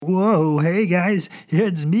Whoa, hey guys,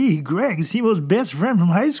 it's me, Greg, Simo's best friend from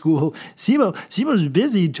high school. Simo's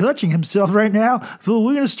busy touching himself right now, but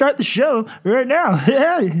we're gonna start the show right now.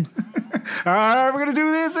 Hey. All right, we're gonna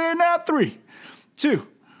do this in 3, 2,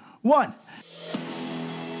 1.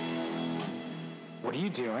 What are you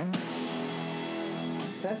doing?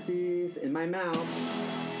 Testes in my mouth.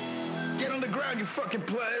 Get on the ground, you fucking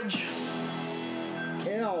pledge!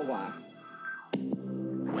 Ew.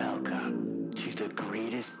 Welcome to the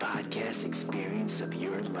greatest podcast experience of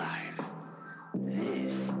your life.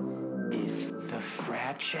 This is the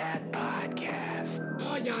Frat Chat Podcast.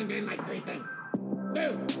 All young men like three things: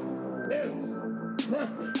 food, booze,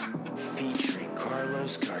 pussy. Featuring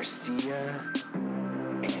Carlos Garcia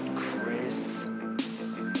and Chris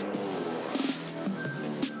Moore.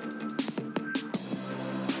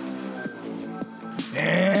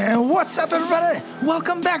 And what's up, everybody?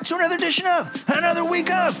 Welcome back to another edition of, another week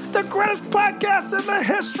of, the greatest podcast in the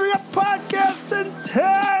history of podcasting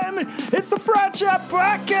time. It's the Frat Chat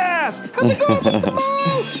Podcast. How's it going, Mr.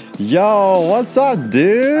 Mo? Yo, what's up,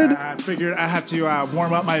 dude? I figured I have to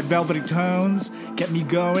warm up my velvety tones, get me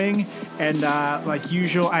going, and like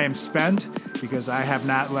usual, I am spent because I have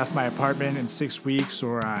not left my apartment in 6 weeks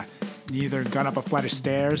or neither gone up a flight of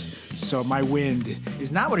stairs, so my wind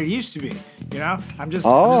is not what it used to be. You know, I'm just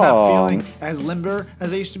not feeling as limber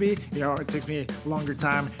as I used to be. You know, it takes me a longer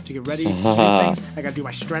time to get ready to do things. I gotta do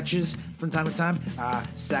my stretches from time to time.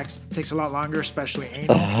 Sex takes a lot longer, especially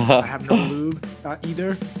anal. I have no lube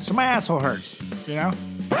either, so my asshole hurts. You know.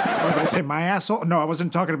 Oh, did I say my asshole? No, I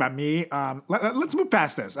wasn't talking about me. Let's move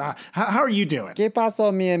past this. How are you doing? ¿Qué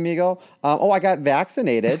pasó, mi amigo? I got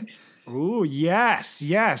vaccinated. Ooh, yes.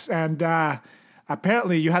 And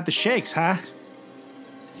apparently you had the shakes, huh?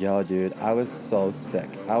 Yo, dude, I was so sick.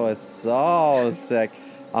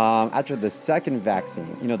 After the second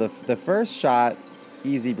vaccine. You know, the first shot,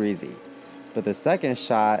 easy breezy. But the second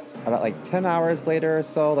shot, about like 10 hours later or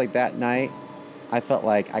so, like that night, I felt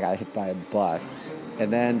like I got hit by a bus.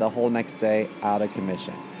 And then the whole next day, out of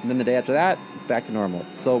commission. And then the day after that, back to normal.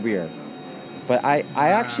 So weird. But I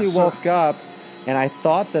actually woke up and I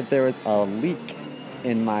thought that there was a leak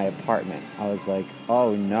in my apartment. I was like,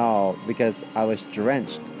 oh no, because I was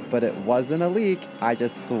drenched. But it wasn't a leak. I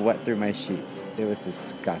just sweat through my sheets. It was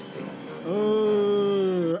disgusting.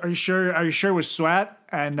 Are you sure? Are you sure it was sweat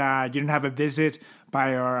and you didn't have a visit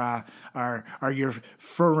by your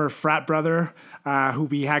former frat brother who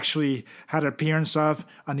we actually had an appearance of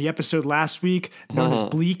on the episode last week, known as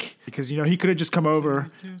Bleak, because, you know, he could have just come over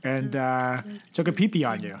and took a pee-pee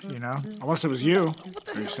on you, you know? Unless it was you.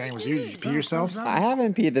 You're saying it was you. Did you pee yourself? I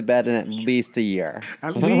haven't peed the bed in at least a year.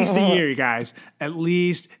 At least a year, you guys. At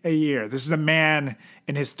least a year. This is a man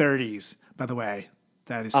in his 30s, by the way,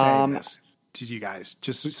 that is saying this to you guys.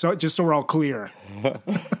 Just so we're all clear.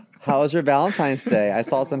 How was your Valentine's Day? I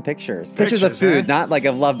saw some pictures. Pictures of food, not like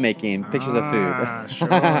of lovemaking. Pictures of food. Sure,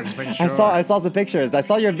 just making sure. I saw some pictures. I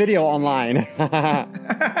saw your video online. Yeah,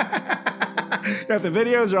 the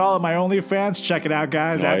videos are all on my OnlyFans. Check it out,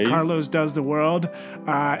 guys. Nice. At Carlos Does the World,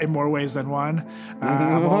 in more ways than one.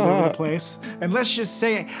 I'm all over the place. And let's just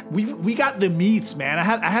say we got the meats, man. I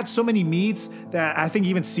had so many meats that I think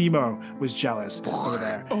even Simo was jealous over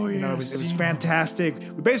there. Oh yeah, you know, it was fantastic.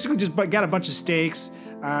 We basically just got a bunch of steaks.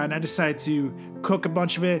 And I decided to cook a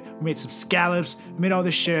bunch of it. We made some scallops. We made all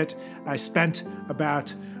this shit. I spent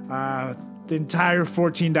about the entire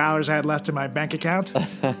 $14 I had left in my bank account.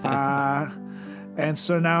 And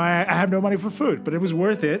so now I have no money for food. But it was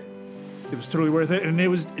worth it. It was totally worth it. And it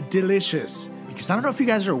was delicious. Because I don't know if you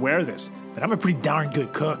guys are aware of this, but I'm a pretty darn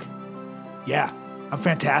good cook. Yeah, I'm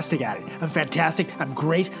fantastic at it. I'm fantastic. I'm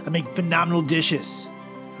great. I make phenomenal dishes.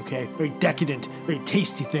 Okay? Very decadent, very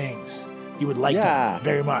tasty things. You would like them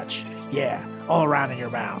very much. Yeah, all around in your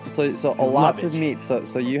mouth. So lots of meat.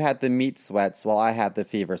 So you had the meat sweats while I had the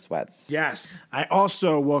fever sweats. Yes. I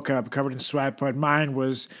also woke up covered in sweat, but mine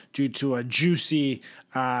was due to a juicy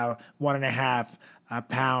 1.5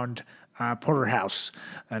 pound porterhouse.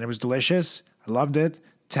 And it was delicious. I loved it.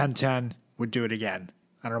 10/10. Would do it again.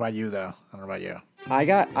 I don't know about you, though. I don't know about you. I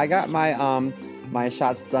got my my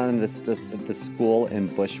shots done in this school in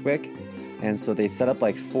Bushwick. And so they set up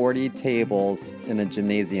like 40 tables in a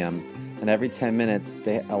gymnasium, and every 10 minutes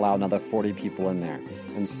they allow another 40 people in there.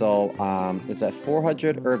 And so it's at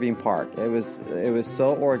 400 Irving Park. It was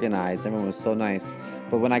so organized. Everyone was so nice.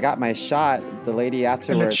 But when I got my shot, the lady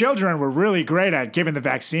afterwards... And the children were really great at giving the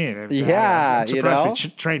vaccine. Yeah, I'm surprised they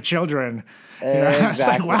train children. Exactly. It's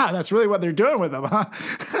like, wow, that's really what they're doing with them, huh?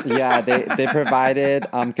 Yeah, they provided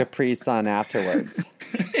Capri Sun afterwards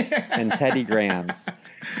and Teddy Grahams.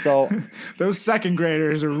 So Those second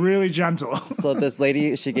graders are really gentle. So this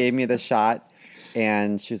lady, she gave me the shot,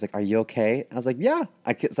 and she was like, "Are you okay?" I was like, "Yeah."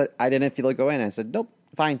 I didn't feel it go in. I said, "Nope,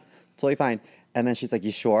 fine, totally fine." And then she's like,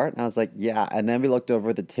 "You sure?" And I was like, "Yeah." And then we looked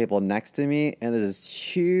over at the table next to me, and there's this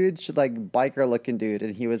huge, like, biker-looking dude,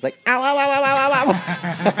 and he was like, "Ow, ow, ow, ow, ow, ow, ow,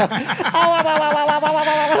 ow, ow, ow, ow, ow,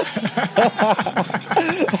 ow,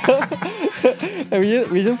 ow." And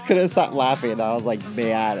we just couldn't stop laughing. And I was like,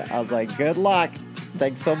 "Man," I was like, "Good luck.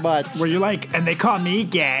 Thanks so much." Where you're like, and they call me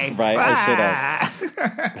gay. Right, I should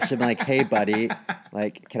have. I should be like, "Hey, buddy,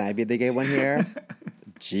 like, can I be the gay one here?"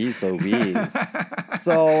 Jeez Louise.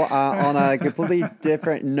 So, on a completely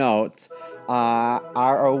different note,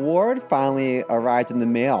 our award finally arrived in the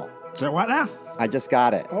mail. So what now? I just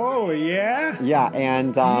got it. Oh, yeah? Yeah,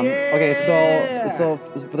 and okay, so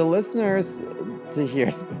for the listeners to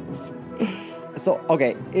hear this, so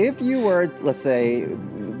okay, if you were, let's say,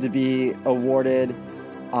 to be awarded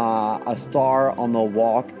a star on the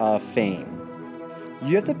Walk of Fame,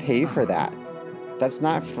 you have to pay for that. That's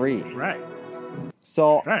not free. Right.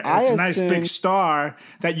 So Right. I It's a assumed, nice big star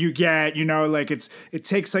that you get, you know, like it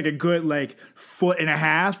takes like a good like foot and a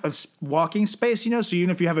half of walking space, you know, so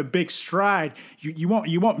even if you have a big stride, you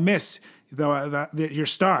won't miss your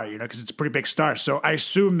star, you know, because it's a pretty big star. So I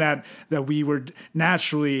assume that we were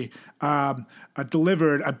naturally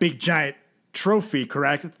delivered a big giant trophy,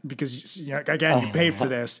 correct? Because you know, again, you paid for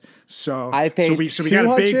this, so I paid so we got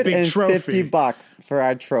a big trophy. $250 for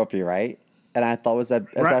our trophy, right? And I thought it was our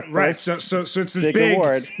Right. first So it's this big big,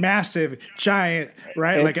 award. massive, giant,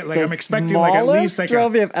 right? It's Like the I'm expecting like at least like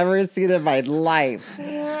trophy I've ever seen in my life.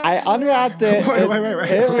 I unwrapped it. Wait.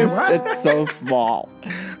 It's so small.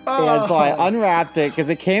 And so I unwrapped it because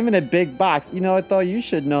it came in a big box. You know what, though? You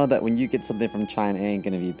should know that when you get something from China, it ain't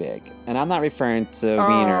going to be big. And I'm not referring to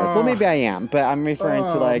wieners. Well, maybe I am. But I'm referring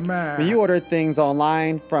to, like, man. when you order things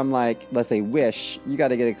online from, like, let's say Wish, you got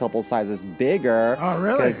to get a couple sizes bigger. Oh,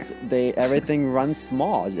 really? Because everything runs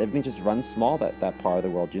small. Everything just runs small, that part of the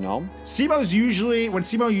world, you know? when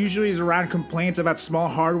Simo usually is around complaints about small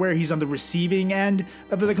hardware, he's on the receiving end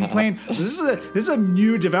of the complaint. So this is a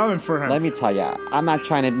new development for him. Let me tell you, I'm not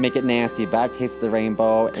trying to make it nasty, but I've tasted the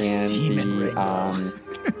rainbow, and semen rainbow.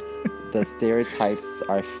 The stereotypes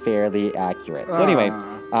are fairly accurate. So anyway,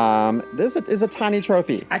 this is a tiny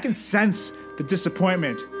trophy. I can sense the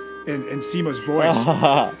disappointment in Simo's voice.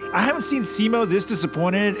 I haven't seen Simo this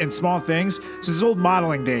disappointed in small things since his old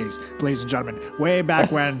modeling days, ladies and gentlemen. Way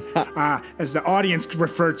back when, as the audience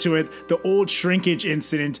referred to it, the old shrinkage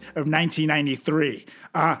incident of 1993.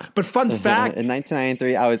 But fun fact... In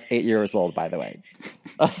 1993, I was 8 years old, by the way.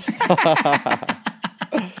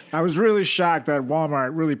 I was really shocked that Walmart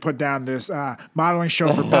really put down this modeling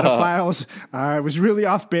show for pedophiles. It was really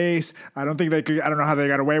off base. I don't know how they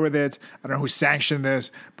got away with it. I don't know who sanctioned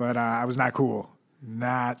this, but I was not cool.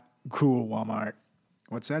 Not cool, Walmart.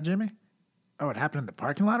 What's that, Jimmy? Oh, it happened in the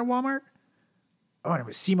parking lot of Walmart? Oh, and it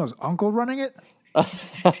was Simo's uncle running it? Oh,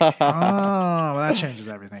 well, that changes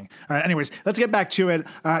everything. All right, anyways, let's get back to it.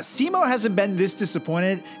 Simo hasn't been this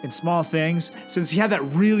disappointed in small things since he had that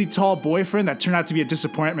really tall boyfriend that turned out to be a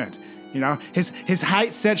disappointment. You know, his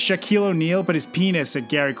height said Shaquille O'Neal, but his penis said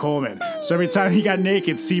Gary Coleman. So every time he got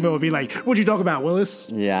naked, Simo would be like, "What'd you talk about, Willis?"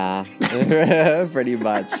 Yeah, pretty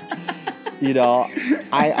much. You know,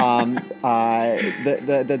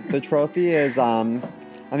 the trophy is I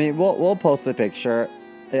mean, we'll post the picture.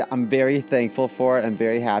 I'm very thankful for it. I'm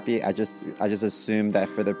very happy. I just assumed that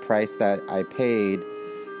for the price that I paid,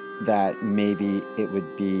 that maybe it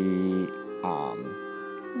would be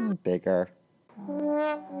bigger.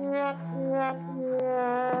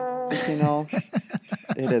 You know,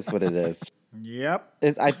 it is what it is. Yep.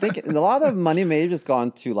 I think a lot of money may have just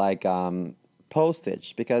gone to like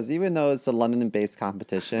postage, because even though it's a London-based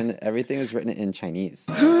competition, everything was written in Chinese,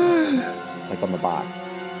 like on the box.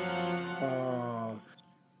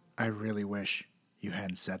 I really wish you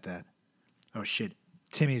hadn't said that. Oh, shit.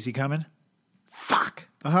 Timmy, is he coming? Fuck.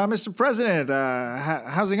 Mr. President,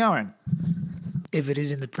 how's it going? If it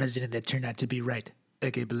isn't the president that turned out to be right,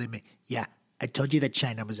 okay, believe me, yeah, I told you that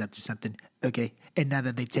China was up to something, okay? And now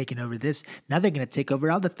that they've taken over this, now they're going to take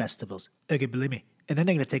over all the festivals, okay, believe me. And then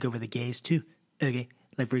they're going to take over the gays, too, okay?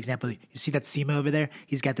 Like, for example, you see that Simo over there?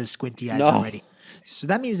 He's got those squinty eyes already. So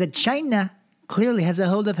that means that China clearly has a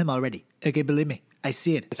hold of him already, okay, believe me. I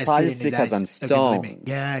see it. It's I probably see it just in his because eyes. I'm Okay, stoned. believe me.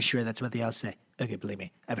 Yeah, sure, that's what they all say. Okay, believe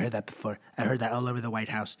me. I've heard that before. I've heard that all over the White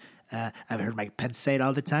House. I've heard Mike Pence say it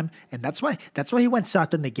all the time, and that's why he went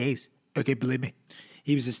soft on the gays. Okay, believe me.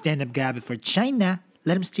 He was a stand-up guy before China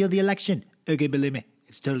let him steal the election. Okay, believe me.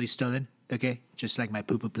 It's totally stolen. Okay, just like my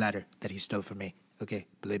poo-poo platter that he stole from me. Okay,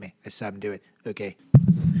 believe me, I saw him do it. Okay.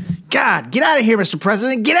 God, get out of here, Mr.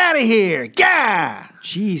 President. Get out of here. God.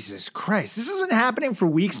 Jesus Christ. This has been happening for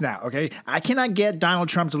weeks now, okay? I cannot get Donald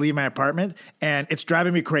Trump to leave my apartment, and it's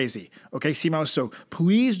driving me crazy. Okay, Simo, so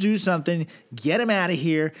please do something. Get him out of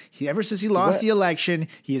here. Ever since he lost the election,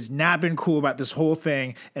 he has not been cool about this whole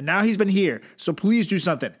thing, and now he's been here. So please do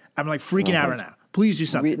something. I'm like freaking out right now. Please do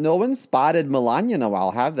something. No one spotted Melania in a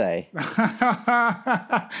while, have they?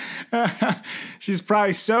 She's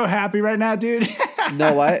probably so happy right now, dude. You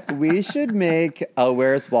know what? We should make a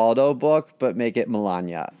Where's Waldo book, but make it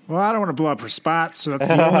Melania. Well, I don't want to blow up her spot, so that's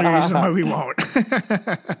the only reason why we won't.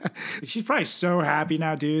 She's probably so happy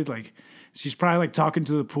now, dude. Like, she's probably like talking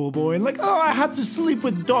to the pool boy and like, oh, I had to sleep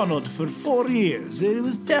with Donald for 4 years. It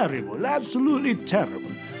was terrible, absolutely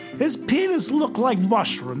terrible. His penis looked like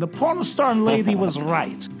mushroom. The porn star lady was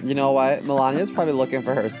right. You know what? Melania's probably looking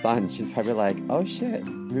for her son. She's probably like, oh shit,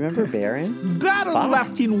 remember Barron? Barron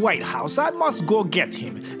left in White House. I must go get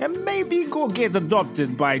him. And maybe go get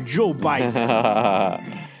adopted by Joe Biden.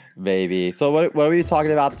 Baby. So what are we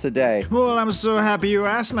talking about today? Well, I'm so happy you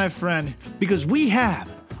asked, my friend. Because we have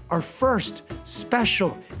our first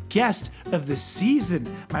special guest of the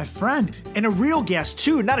season, my friend. And a real guest,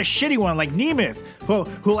 too, not a shitty one like Nemeth,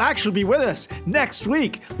 who'll actually be with us next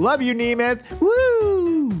week. Love you, Nemeth.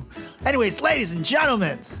 Woo! Anyways, ladies and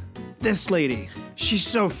gentlemen, this lady, she's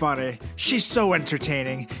so funny. She's so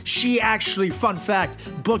entertaining. She actually, fun fact,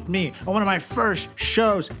 booked me on one of my first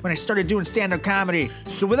shows when I started doing stand-up comedy.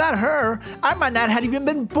 So without her, I might not have even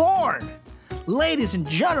been born. Ladies and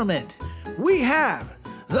gentlemen, we have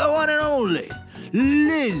the one and only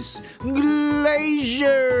Liz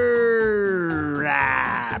Glazer.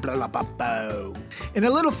 And a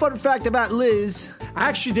little fun fact about Liz, I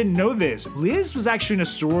actually didn't know this. Liz was actually in a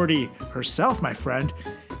sorority herself, my friend.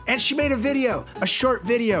 And she made a short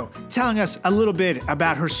video, telling us a little bit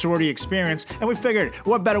about her sorority experience. And we figured,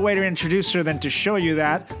 what better way to introduce her than to show you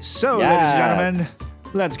that? So, ladies and gentlemen,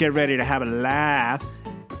 let's get ready to have a laugh.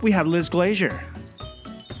 We have Liz Glazer.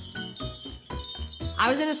 I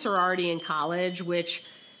was in a sorority in college, which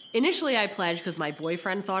initially I pledged because my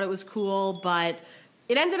boyfriend thought it was cool, but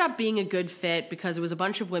it ended up being a good fit because it was a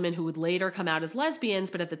bunch of women who would later come out as lesbians,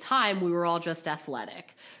 but at the time we were all just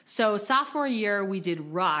athletic. So sophomore year, we did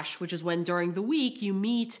Rush, which is when during the week you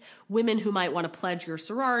meet women who might want to pledge your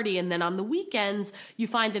sorority, and then on the weekends you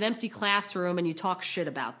find an empty classroom and you talk shit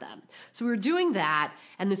about them. So we were doing that,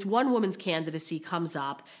 and this one woman's candidacy comes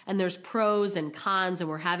up, and there's pros and cons, and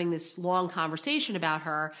we're having this long conversation about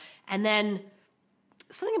her, and then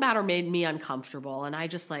something about her made me uncomfortable, and I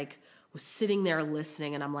just was sitting there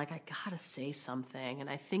listening, and I'm like, I gotta say something, and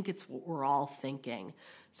I think it's what we're all thinking.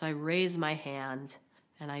 So I raised my hand,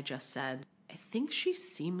 and I just said, I think she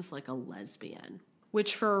seems like a lesbian,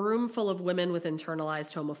 which for a room full of women with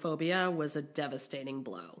internalized homophobia was a devastating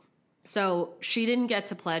blow. So she didn't get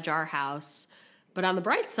to pledge our house, but on the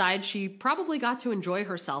bright side, she probably got to enjoy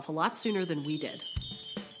herself a lot sooner than we did.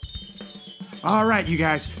 All right, you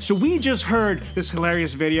guys. So we just heard this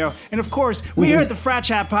hilarious video. And of course, we here at the Frat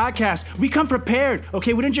Chat Podcast, we come prepared,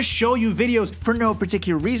 okay? We didn't just show you videos for no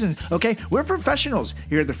particular reason, okay? We're professionals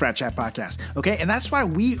here at the Frat Chat Podcast, okay? And that's why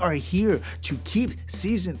we are here to keep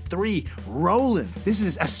season 3 rolling. This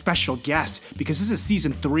is a special guest because this is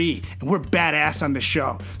season 3 and we're badass on the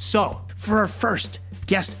show. So for our first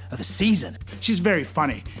guest of the season, she's very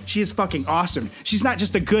funny. She is fucking awesome. She's not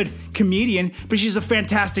just a good comedian, but she's a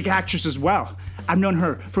fantastic actress as well. I've known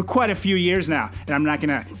her for quite a few years now, and I'm not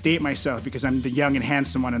gonna date myself because I'm the young and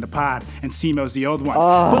handsome one in the pod, and Simo's the old one.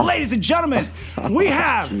 But ladies and gentlemen, we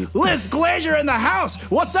have Liz Glazer in the house.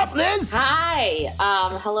 What's up, Liz? Hi.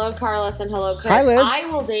 Hello, Carlos, and hello, Chris. Hi, Liz. I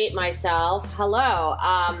will date myself. Hello.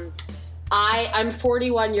 I'm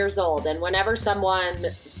 41 years old, and whenever someone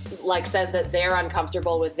says that they're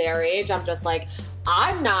uncomfortable with their age, I'm just like,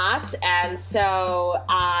 I'm not, and so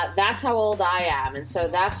that's how old I am. And so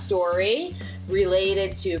that story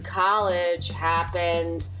related to college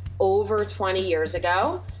happened over 20 years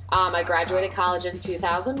ago. I graduated college in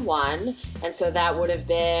 2001, and so that would have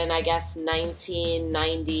been, I guess,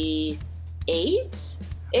 1998-ish?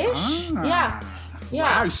 Yeah.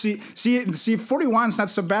 Wow, see, 41 is not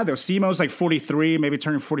so bad though. Simo's like 43, maybe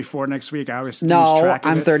turning 44 next week. I always lose track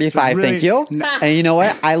of I'm it. 35. Really, thank you. And you know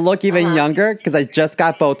what? I look even younger because I just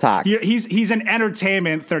got Botox. He's an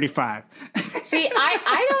entertainment 35. See,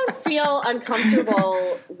 I don't feel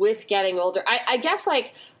uncomfortable with getting older. I guess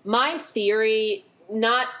my theory,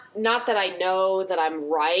 not that I know that I'm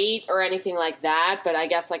right or anything like that, but I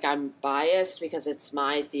guess I'm biased because it's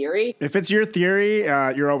my theory. If it's your theory,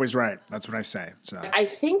 you're always right. That's what I say. So I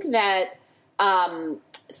think that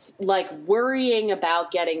like worrying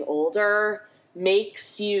about getting older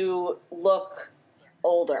makes you look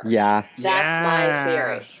older. Yeah. That's my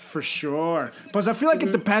theory. For sure. Plus, I feel like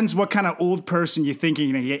it depends what kind of old person you're thinking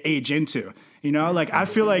you're going to age into. You know, like I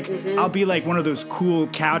feel like I'll be like one of those cool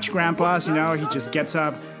couch grandpas, you know, he just gets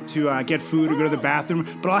up to get food or go to the bathroom.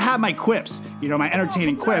 But I'll have my quips, you know, my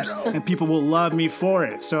entertaining quips, and people will love me for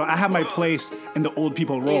it. So I have my place in the old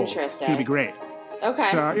people role. It's going to be great.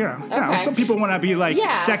 Okay. So, you know, some people want to be like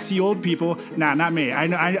sexy old people. Nah, not me.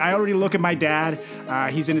 I already look at my dad.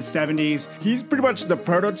 He's in his 70s. He's pretty much the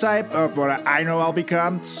prototype of what I know I'll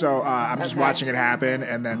become. So I'm just watching it happen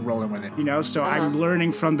and then rolling with it. You know, so I'm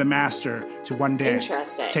learning from the master to one day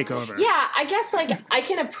take over. Yeah, I guess like I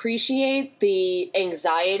can appreciate the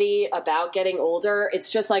anxiety about getting older.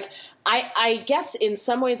 It's just like, I guess in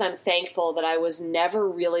some ways I'm thankful that I was never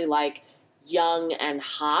really like young and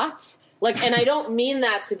hot. Like, and I don't mean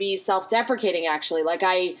that to be self-deprecating, actually. Like,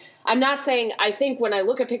 I'm not saying, I think when I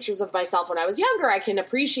look at pictures of myself when I was younger, I can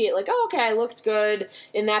appreciate, like, oh, okay, I looked good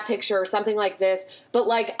in that picture or something like this. But,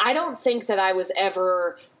 like, I don't think that I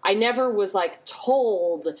never was, like,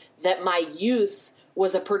 told that my youth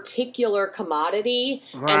was a particular commodity.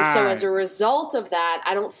 Right. And so as a result of that,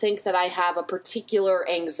 I don't think that I have a particular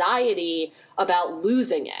anxiety about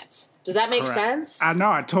losing it. Does that make sense? No,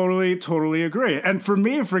 I totally agree. And for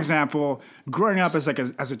me, for example, growing up as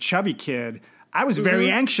a chubby kid, I was very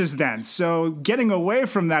anxious then. So getting away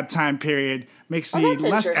from that time period makes me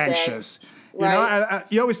less anxious. You know,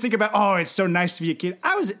 you always think about, oh, it's so nice to be a kid.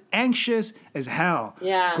 I was anxious as hell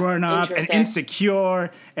growing up and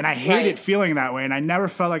insecure, and I hated feeling that way, and I never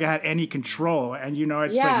felt like I had any control. And, you know,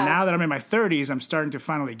 it's like now that I'm in my 30s, I'm starting to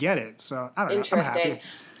finally get it. So, I don't know. I'm happy.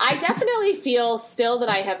 I definitely feel still that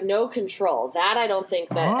I have no control. That I don't think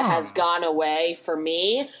that has gone away for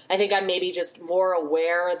me. I think I'm maybe just more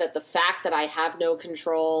aware that the fact that I have no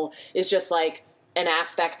control is just like an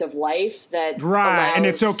aspect of life that allows, and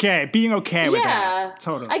it's okay being okay with that.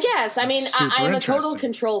 Totally. I guess. I mean, I am a total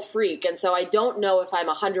control freak, and so I don't know if I'm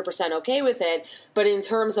 100% okay with it. But in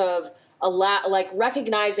terms of like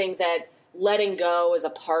recognizing that letting go is a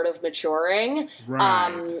part of maturing,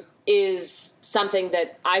 is something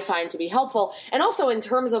that I find to be helpful. And also in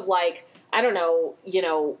terms of like, I don't know, you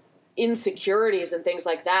know, insecurities and things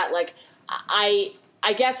like that. Like I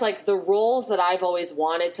guess like the roles that I've always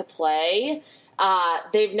wanted to play,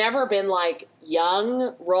 they've never been like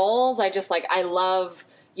young roles. I love,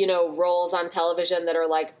 you know, roles on television that are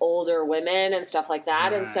like older women and stuff like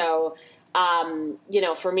that. Right. And so, you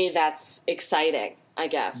know, for me, that's exciting, I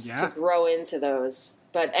guess, to grow into those.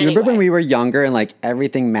 But anyway. Remember when we were younger and like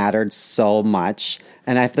everything mattered so much?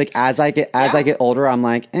 And I feel like as I get older, I'm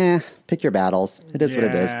like, pick your battles. It is what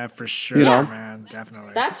it is. Yeah, for sure, you know? man.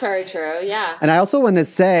 Definitely. That's very true, yeah. And I also want to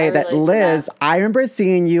say that, Liz, I remember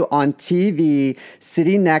seeing you on TV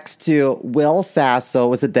sitting next to Will Sasso.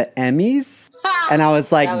 Was it the Emmys? And I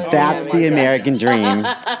was like, that's the American dream.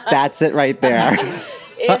 That's it right there.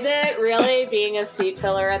 Is it really being a seat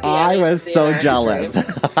filler at the Emmys? I was so jealous.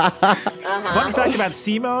 Fun fact about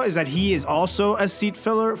Simo is that he is also a seat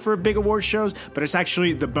filler for big award shows, but it's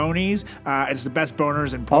actually the Bonies. It's the best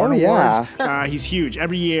boners and porn awards. He's huge.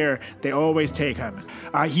 Every year, they always take him.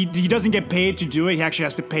 He doesn't get paid to do it. He actually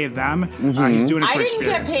has to pay them. He's doing it for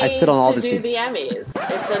experience. I didn't get paid I sit on all to the do seats. the Emmys.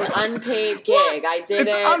 It's an unpaid gig. I did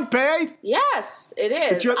it's it. It's unpaid? Yes, it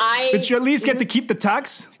is. But you at least get to keep the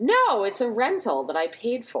tux? No, it's a rental that I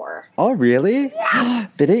paid for. Oh, really?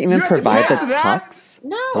 What? They didn't even provide the tux?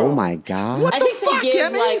 No. Oh my God. I think they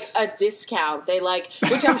give like a discount. They like,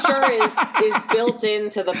 which I'm sure is built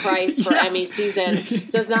into the price for Emmy season.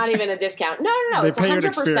 So it's not even a discount. No. It's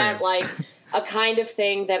 100% like a kind of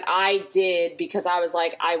thing that I did because I was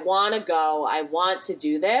like, I want to go. I want to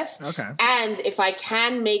do this. Okay. And if I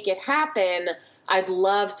can make it happen, I'd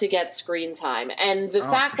love to get screen time. And the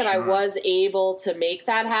fact that I was able to make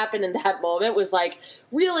that happen in that moment was like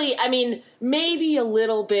really, I mean, maybe a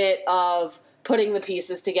little bit of putting the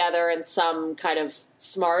pieces together and some kind of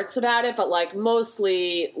smarts about it, but like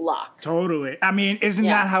mostly luck. Totally. I mean, isn't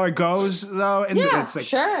that how it goes though? And it's like,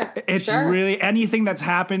 sure. It's really anything that's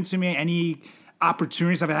happened to me, any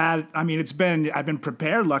opportunities I've had. I mean, I've been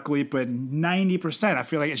prepared luckily, but 90%, I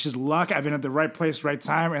feel like it's just luck. I've been at the right place, right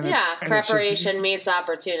time. And preparation meets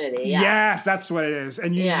opportunity. Yeah. Yes, that's what it is.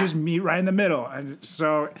 And you just meet right in the middle. And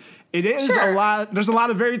so it is a lot. There's a lot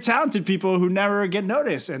of very talented people who never get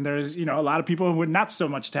noticed. And there's, you know, a lot of people with not so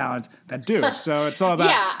much talent that do. So it's all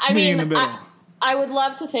about meeting in the middle. I would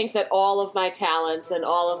love to think that all of my talents and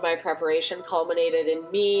all of my preparation culminated in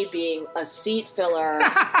me being a seat filler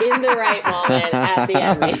in the right moment at the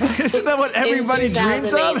Emmys. Isn't that what everybody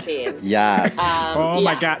dreams of? Yes. Oh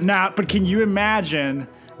my God. Now, but can you imagine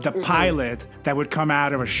the pilot that would come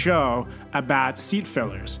out of a show about seat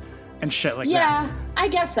fillers and shit like that? Yeah, I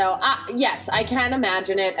guess so. Yes, I can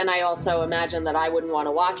imagine it, and I also imagine that I wouldn't want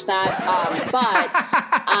to watch that.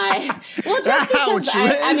 I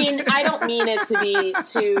mean, I don't mean it to be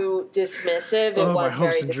too dismissive. It was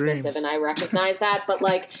very dismissive, and I recognize that. But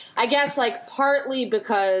like, I guess like partly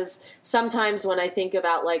because sometimes when I think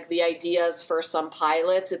about like the ideas for some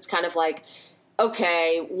pilots, it's kind of like,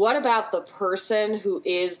 okay, what about the person who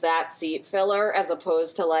is that seat filler as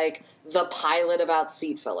opposed to like the pilot about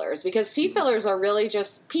seat fillers? Because seat fillers are really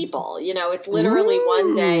just people, you know, it's literally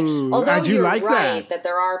one day. Although you're like right that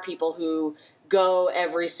there are people who go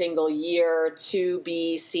every single year to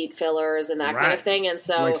be seat fillers and that kind of thing. And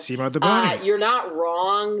so like Simo the Bonnies. You're not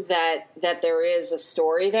wrong that there is a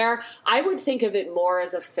story there. I would think of it more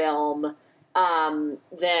as a film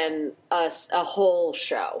than a whole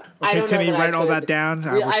show. Okay, I don't know that write all that down.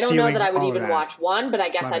 I don't know that I would even watch one, but I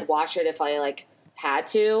guess I'd watch it if I like had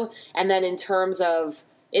to. And then in terms of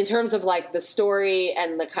like the story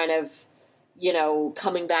and the kind of, you know,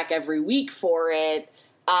 coming back every week for it,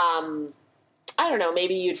 I don't know.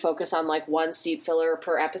 Maybe you'd focus on like one seat filler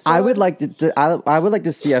per episode. I would like to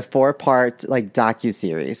see a 4-part like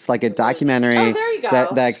docuseries, like a documentary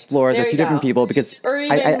that explores a few different people. Because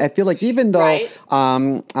I feel like even though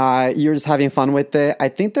you're just having fun with it, I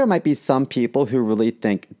think there might be some people who really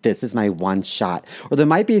think this is my one shot, or there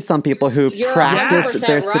might be some people who practice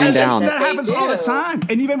their sitting down. That happens all the time,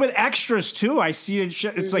 and even with extras too. I see it.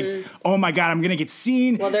 It's like, oh my God, I'm gonna get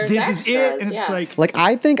seen. Well, there's this extras, is it, and it's like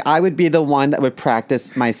I think I would be the one that would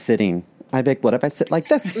practice my sitting. I'd be like, what if I sit like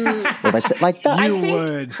this? What if I sit like that? I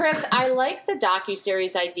think, Chris, I like the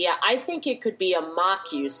docuseries idea. I think it could be a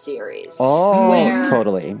mock-you-series. Oh,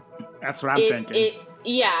 totally. That's what I'm thinking.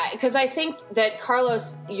 Because I think that,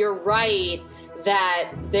 Carlos, you're right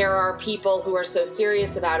that there are people who are so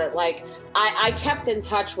serious about it. Like, I kept in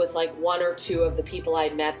touch with, like, one or two of the people I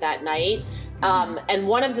met that night. And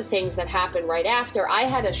one of the things that happened right after, I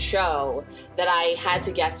had a show that I had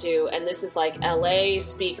to get to, and this is like LA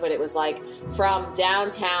speak, but it was like from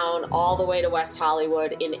downtown all the way to West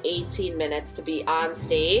Hollywood in 18 minutes to be on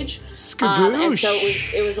stage. And so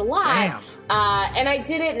it was a lot. Damn. And I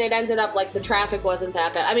did it, and it ended up like the traffic wasn't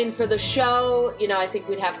that bad. I mean, for the show, you know, I think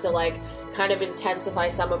we'd have to like kind of intensify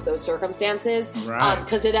some of those circumstances.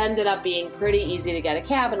 Because it ended up being pretty easy to get a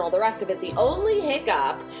cab and all the rest of it. The only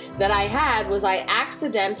hiccup that I had was I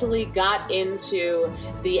accidentally got into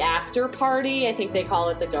the after party. I think they call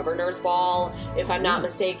it the governor's ball, if I'm not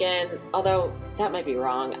mistaken. Although that might be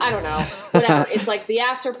wrong. I don't know. Whatever. It's like the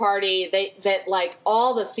after party that like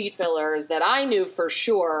all the seat fillers that I knew for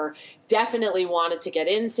sure definitely wanted to get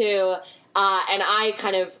into. And I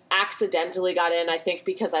kind of accidentally got in, I think,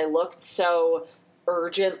 because I looked so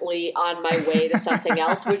urgently on my way to something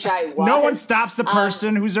else, which I was. No one stops the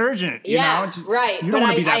person who's urgent. You know? Right. You don't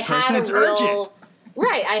want to be that person. It's urgent.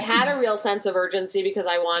 Right. I had a real sense of urgency because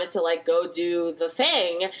I wanted to like go do the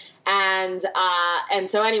thing. And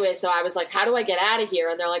so anyway, so I was like, how do I get out of here?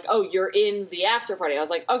 And they're like, oh, you're in the after party. I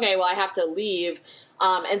was like, okay, well, I have to leave.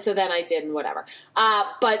 And so then I did and whatever.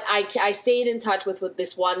 But I stayed in touch with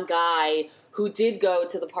this one guy who did go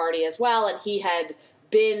to the party as well. And he had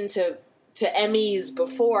been to Emmys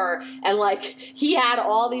before, and like he had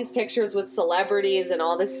all these pictures with celebrities and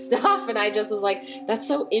all this stuff, and I just was like, that's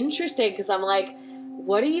so interesting, because I'm like,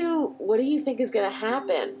 what do you think is going to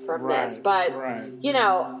happen from this? But you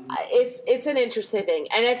know, it's an interesting thing,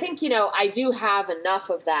 and I think, you know, I do have enough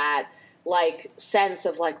of that like sense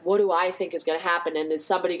of like, what do I think is going to happen, and is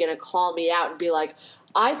somebody going to call me out and be like,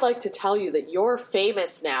 I'd like to tell you that you're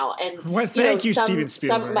famous now. And well, thank you, Steven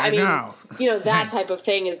Spielberg. I mean, you know, that type of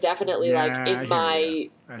thing is definitely like in my.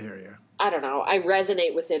 I hear you. I don't know. I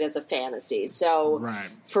resonate with it as a fantasy. So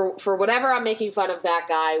for whatever I'm making fun of that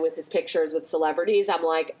guy with his pictures with celebrities, I'm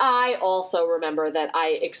like, I also remember that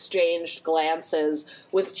I exchanged glances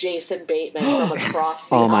with Jason Bateman from across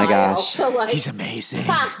the aisle. Oh my gosh. So like, he's amazing.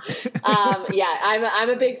 Yeah, I'm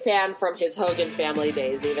a big fan from his Hogan Family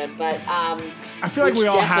days even. But I feel like we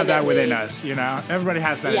all have that within us, you know? Everybody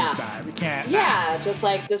has that inside. We can't. Yeah, just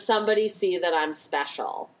like, does somebody see that I'm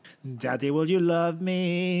special? Daddy, will you love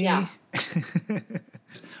me? Yeah.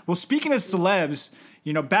 Well, speaking of celebs,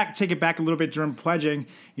 you know, take it back a little bit during pledging.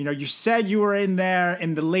 You know, you said you were in there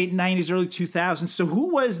in the late 90s, early 2000s. So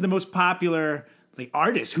who was the most popular like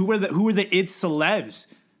artist? Who were the it celebs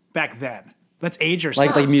back then? Let's age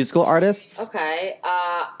ourselves. Like musical artists. Okay.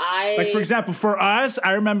 Like for example, for us,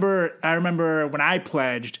 I remember when I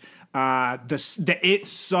pledged, the it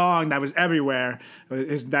song that was everywhere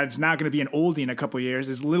that's now going to be an oldie in a couple of years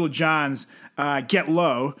is Little John's "Get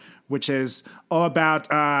Low," which is all about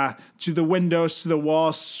to the windows, to the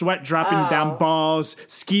walls, sweat dropping down balls,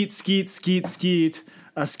 skeet, skeet, skeet, skeet.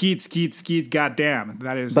 Skeet, skeet, skeet, goddamn.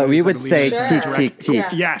 That is. But that we is would like say Sure. teak, teak, teak. Yeah.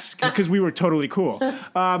 yes, because we were totally cool.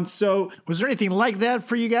 So, was there anything like that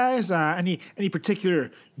for you guys? Any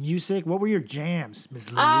particular music? What were your jams,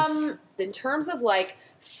 Ms. Liz? In terms of like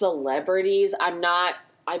celebrities, I'm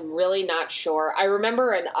really not sure. I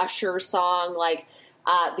remember an Usher song, like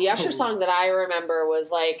the Usher song that I remember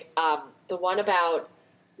was like the one about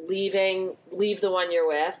leave the one you're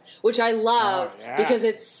with, which I love because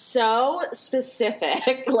it's so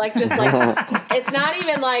specific. Like just like it's not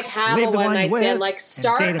even like have Leave a the one one night you're stand, with like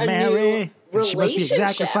start and date a to marry, new and she must be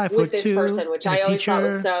exactly relationship with this 5'2" person, which and I a always thought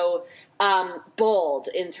was teacher. so bold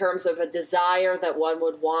in terms of a desire that one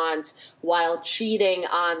would want while cheating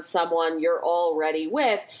on someone you're already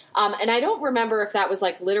with. And I don't remember if that was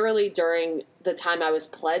like literally during the time I was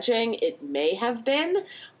pledging. It may have been.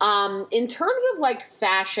 In terms of like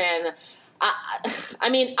fashion, I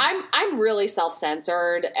mean, I'm really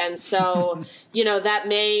self-centered, and so that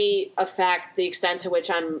may affect the extent to which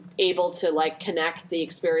I'm able to like connect the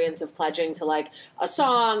experience of pledging to like a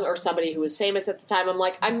song or somebody who was famous at the time. I'm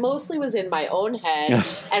like, I mostly was in my own head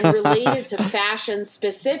and related to fashion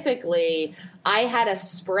specifically. I had a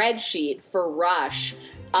spreadsheet for Rush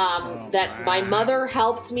that my mother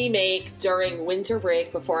helped me make during winter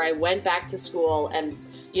break before I went back to school and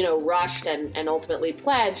rushed and ultimately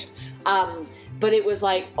pledged. But it was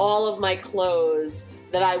like all of my clothes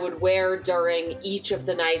that I would wear during each of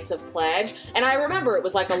the nights of pledge. And I remember it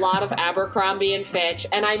was like a lot of Abercrombie and Fitch.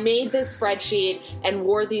 And I made this spreadsheet and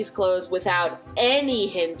wore these clothes without any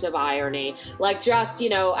hint of irony. Like just,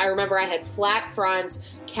 I remember I had flat front,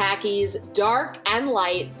 khakis, dark and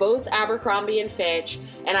light, both Abercrombie and Fitch.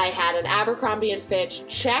 And I had an Abercrombie and Fitch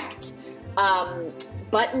checked,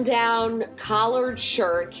 button-down collared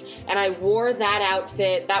shirt, and I wore that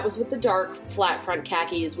outfit. That was with the dark flat front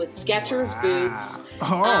khakis with Skechers boots.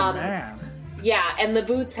 Oh man. Yeah, and the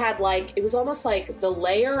boots had like, it was almost like the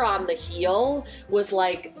layer on the heel was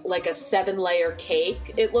like a 7-layer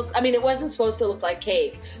cake. It wasn't supposed to look like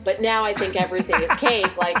cake, but now I think everything is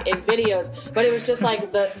cake, like in videos. But it was just like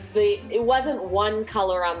it wasn't one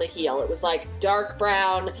color on the heel. It was like dark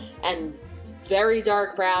brown and very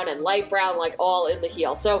dark brown and light brown, like all in the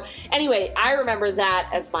heel. So anyway, I remember that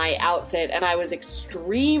as my outfit, and I was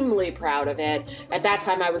extremely proud of it. At that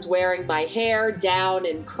time, I was wearing my hair down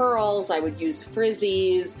in curls. I would use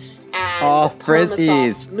frizzies and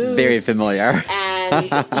frizzies, mousse, very familiar. And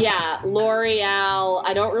yeah, L'Oreal.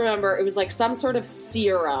 I don't remember. It was like some sort of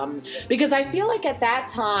serum, because I feel like at that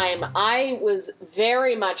time I was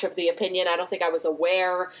very much of the opinion. I don't think I was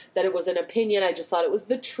aware that it was an opinion. I just thought it was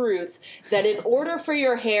the truth, that in order for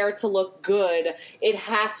your hair to look good, it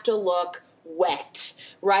has to look wet,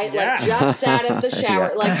 right? Yes. Like just out of the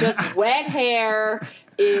shower, Yeah. like just wet hair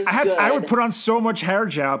is good. I would put on so much hair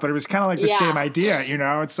gel, but it was kind of like the Yeah. same idea,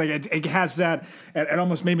 It's like it has that. It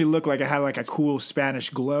almost made me look like I had like a cool Spanish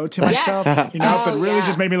glow to myself, Yes. but really yeah.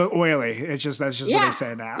 just made me look oily. That's just what they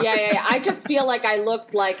say now. Yeah. I just feel like I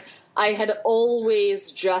looked like I had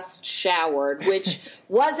always just showered, which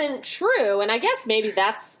wasn't true. And I guess maybe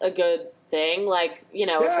that's a good thing. Like, if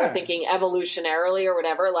Yeah. we're thinking evolutionarily or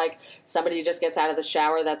whatever, like somebody just gets out of the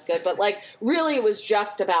shower, that's good. But like really it was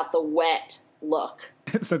just about the wet look.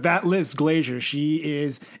 So that Liz Glazier, she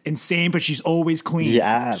is insane, but she's always clean.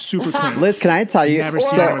 Yeah. Super clean. Liz, can I tell you? Never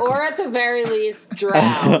seen her. Or at the very least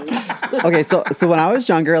drowned. Okay, so when I was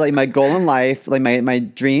younger, like my goal in life, like my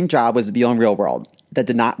dream job was to be on Real World. That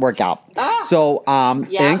did not work out. So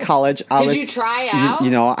Yeah. in college, Did you try out?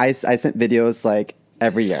 I sent videos like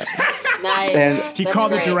every year. Nice. And He That's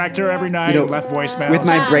called great. the director every night and left voicemails. with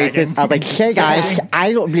my Yeah. braces, I was like, "Hey guys,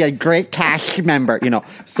 I will be a great cast member."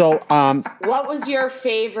 So What was your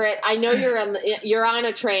favorite? I know you're on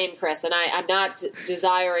a train, Chris, and I'm not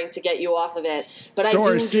desiring to get you off of it, but I Don't do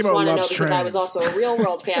worry, just Simo want to know, loves because I was trains. also a Real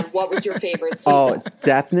World fan. What was your favorite season?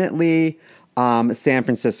 definitely San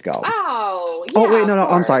Francisco. Oh, yeah. Oh wait, no,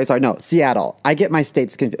 of I'm sorry, course. no, Seattle. I get my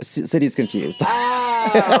cities confused.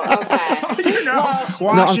 Oh, okay.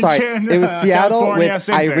 Well, No, I'm sorry. Washington, It was Seattle California, with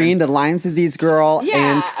same thing. Irene, the Lyme disease girl, yeah,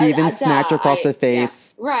 and Steven smacked her across the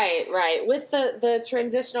face. Yeah. Right. With the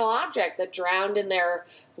transitional object that drowned in their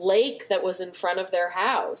lake that was in front of their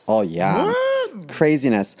house. Oh yeah, What?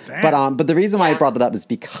 craziness. Damn. But the reason why I Yeah. brought that up is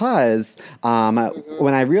because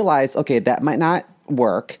when I realized, okay, that might not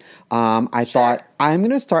work, I thought I'm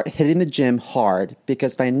going to start hitting the gym hard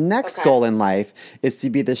because my next goal in life is to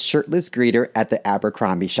be the shirtless greeter at the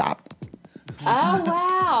Abercrombie shop. Oh,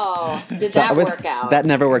 wow. Did that work out? That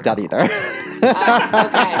never worked out either. Okay.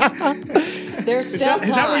 There's still time.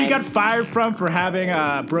 Is that where you got fired from for having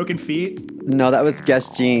broken feet? No, that was Guess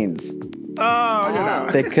Jeans. Oh, you know.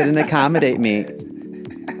 They couldn't accommodate me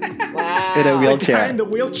Wow. in a wheelchair. Guy in the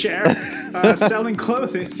wheelchair selling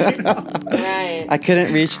clothing. You know? Right. I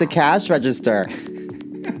couldn't reach the cash register.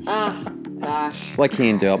 Oh, gosh. What can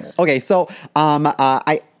you do? Okay, so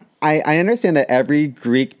I understand that every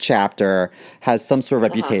Greek chapter has some sort of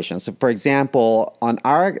reputation. So, for example, on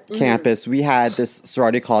our campus, we had this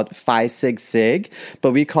sorority called Phi Sig Sig,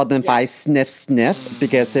 but we called them Phi Sniff Sniff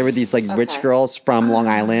because they were these like rich girls from Long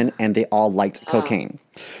Island and they all liked cocaine.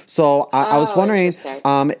 So I was wondering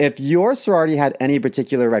if your sorority had any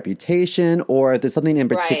particular reputation or if there's something in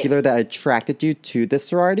particular that attracted you to this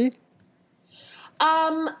sorority?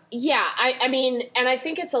 Yeah, I mean, and I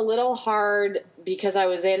think it's a little hard because I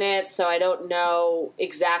was in it, so I don't know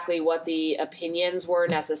exactly what the opinions were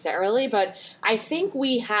necessarily, but I think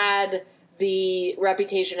we had the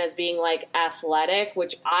reputation as being like athletic,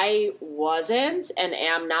 which I wasn't and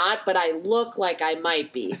am not, but I look like I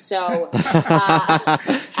might be. So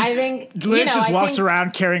I think Liz just walks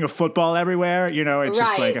around carrying a football everywhere. You know, it's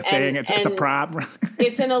just like a thing. It's a prop.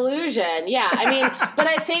 It's an illusion. Yeah, I mean, but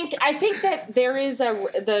I think that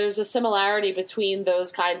there's a similarity between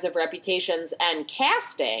those kinds of reputations and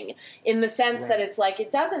casting in the sense that it's like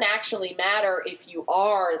it doesn't actually matter if you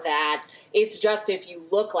are that. It's just if you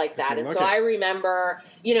look like that. And so I remember,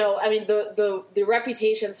 you know, I mean, the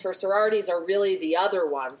reputations for sororities are really the other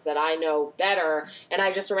ones that I know better. And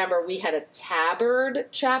I just remember we had a tabard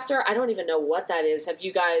chapter. I don't even know what that is. Have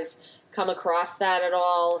you guys come across that at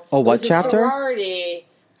all? Oh, what chapter? Sorority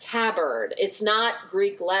tabard. It's not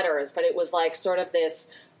Greek letters, but it was like sort of this,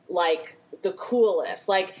 like the coolest.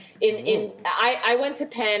 Like I went to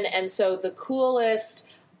Penn, and so the coolest,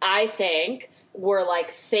 I think, were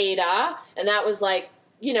like Theta, and that was like,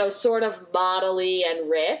 you know, sort of modelly and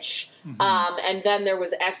rich. And then there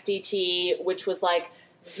was SDT, which was like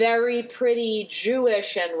very pretty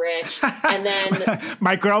Jewish and rich. And then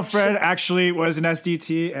my girlfriend actually was an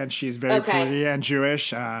SDT, and she's very pretty and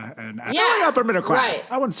Jewish, and upper middle class. Right.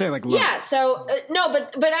 I wouldn't say like low. Yeah. So no,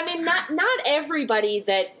 but I mean, not everybody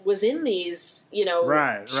that was in these, you know,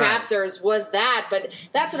 chapters was that. But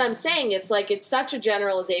that's what I'm saying. It's like it's such a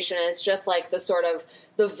generalization, and it's just like the sort of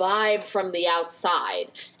the vibe from the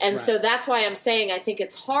outside. And so that's why I'm saying I think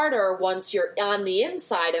it's harder once you're on the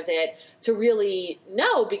inside of it to really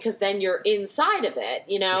know, because then you're inside of it,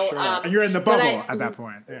 you know. Sure. And you're in the bubble at that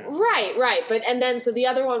point. Yeah. Right. But and then so the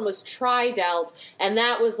other one was Tri-Delt, and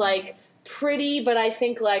that was like pretty, but I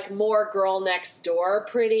think like more Girl Next Door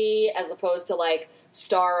pretty as opposed to like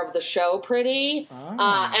star of the show pretty,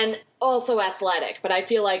 and also athletic. But I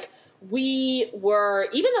feel like we were,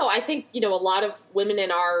 even though I think, you know, a lot of women in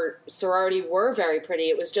our sorority were very pretty,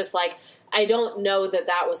 it was just like, I don't know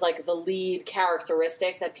that was like the lead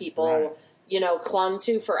characteristic that people, you know, clung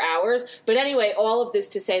to for hours. But anyway, all of this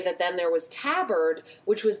to say that then there was Tabard,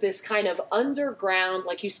 which was this kind of underground,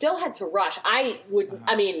 like you still had to rush. I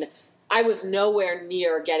was nowhere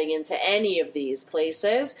near getting into any of these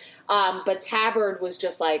places. But Tabard was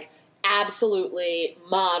just like absolutely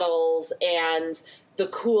models and the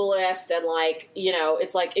coolest, and like, you know,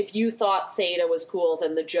 it's like if you thought Theta was cool,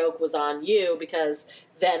 then the joke was on you, because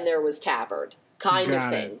then there was Tabard kind of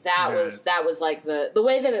thing. That was like the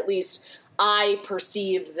way that at least I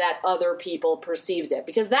perceived that other people perceived it,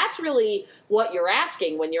 because that's really what you're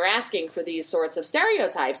asking when you're asking for these sorts of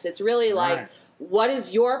stereotypes. It's really like, what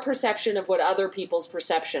is your perception of what other people's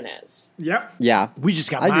perception is? Yep. Yeah. We just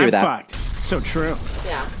got I agree with that. fucked. So true.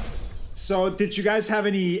 Yeah. So did you guys have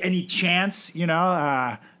any chance, you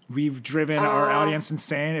know, we've driven our audience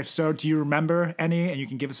insane? If so, do you remember any, and you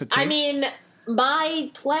can give us a taste? I mean,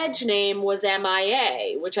 my pledge name was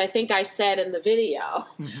MIA, which I think I said in the video.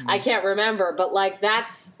 I can't remember, but like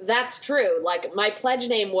that's true. Like my pledge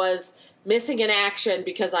name was missing in action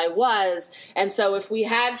because I was, and so if we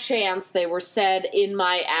had chance, they were said in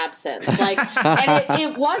my absence. Like, and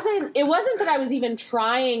it wasn't that I was even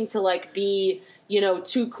trying to like be, you know,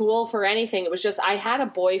 too cool for anything. It was just I had a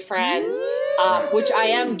boyfriend, which I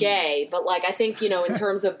am gay, but like I think, you know, in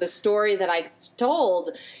terms of the story that I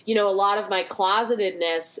told, you know, a lot of my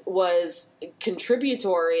closetedness was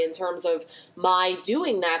contributory in terms of my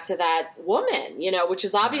doing that to that woman, you know, which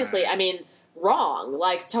is obviously, I mean, wrong,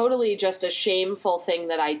 like totally just a shameful thing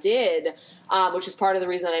that I did, which is part of the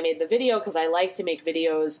reason I made the video, because I like to make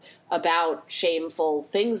videos about shameful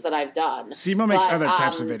things that I've done. Simo makes other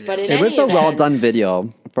types of videos. But in It was any a well event- done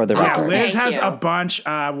video for the Yeah, record. Liz thank has you. a bunch.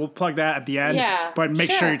 We'll plug that at the end. Yeah, but make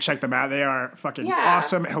sure sure. you check them out. They are fucking Yeah.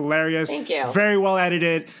 awesome, hilarious. Thank you. Very well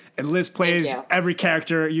edited. And Liz plays you. every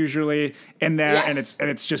character usually in there, Yes. and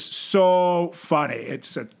it's just so funny.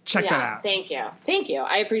 It's check that out. Thank you.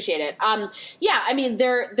 I appreciate it. Yeah, I mean,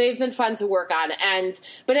 they've been fun to work on,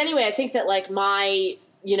 but anyway, I think that like my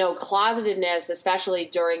closetedness, especially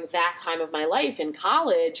during that time of my life in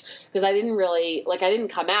college, because I didn't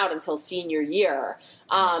come out until senior year,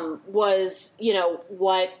 was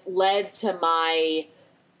what led to my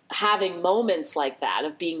having moments like that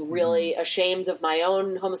of being really ashamed of my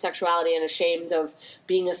own homosexuality and ashamed of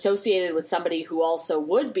being associated with somebody who also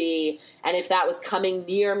would be. And if that was coming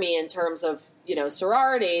near me in terms of,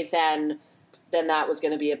 sorority, then that was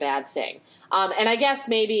going to be a bad thing. And I guess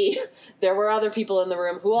maybe there were other people in the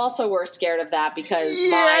room who also were scared of that, because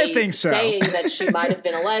I my think so. saying that she might have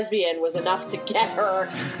been a lesbian was enough to get her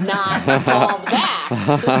not called back.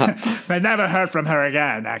 I never heard from her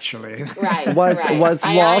again, actually. Right. Was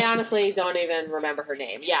I law honestly don't even remember her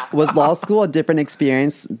name. Yeah. was law school a different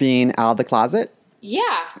experience being out of the closet? Yeah.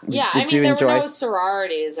 Did I you mean, there enjoy- were no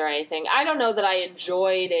sororities or anything. I don't know that I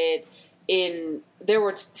enjoyed it there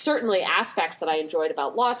were certainly aspects that I enjoyed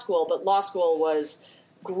about law school, but law school was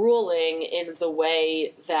grueling in the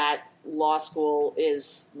way that law school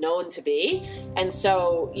is known to be. And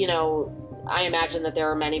so, I imagine that there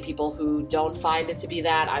are many people who don't find it to be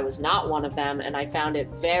that. I was not one of them, and I found it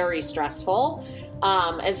very stressful.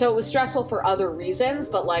 And so it was stressful for other reasons,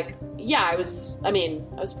 but I was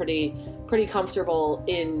pretty comfortable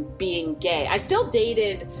in being gay. I still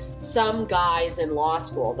dated some guys in law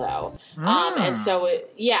school though. And so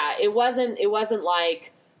it wasn't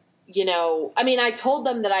like, I told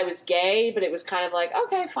them that I was gay, but it was kind of like,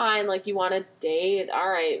 okay, fine. Like, you want to date? All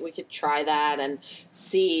right, we could try that and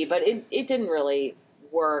see, but it didn't really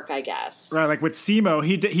work, I guess. Right, like with Simo,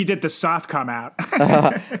 he did the soft come out.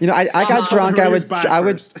 I got drunk. Who I was would bi I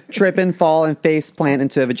would first? trip and fall and face plant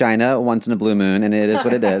into a vagina once in a blue moon, and it is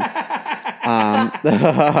what it is.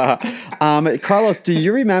 Carlos, do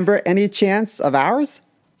you remember any chance of ours?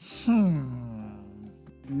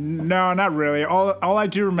 No, not really. All I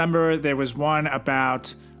do remember, there was one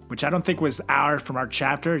about, which I don't think was from our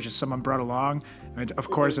chapter, just someone brought along. And of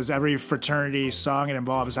course, as every fraternity song, it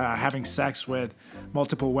involves having sex with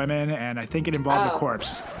multiple women, and I think it involved a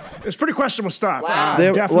corpse. It's pretty questionable stuff. Wow.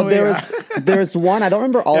 Definitely. There was one. I don't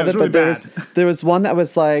remember all Yeah, of it it, was but really there was one that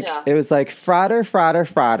was like Yeah. it was like frater, frater,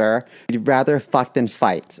 frater. You'd rather fuck than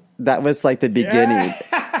fight. That was like the beginning.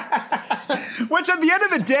 Which at the end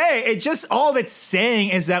of the day, it just all it's saying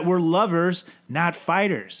is that we're lovers, not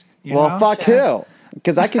fighters. You Well, know? fuck who?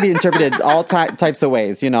 Because that could be interpreted all types of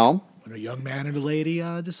ways. When a young man and a lady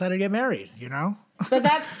decide to get married, But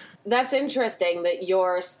that's interesting that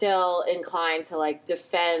you're still inclined to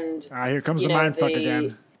defend. Here comes the mindfuck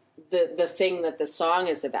again. The thing that the song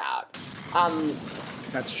is about.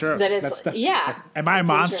 That's true. That it's Am I a it's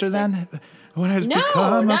monster then? What has No,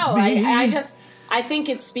 become no. of me? I think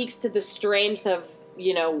it speaks to the strength of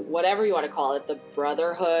whatever you want to call it, the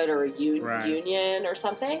brotherhood or union or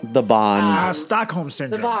something. The bond. Stockholm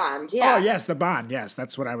syndrome. The bond, yeah. Oh, yes, the bond. Yes,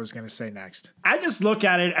 that's what I was going to say next. I just look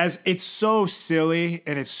at it as it's so silly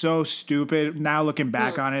and it's so stupid now looking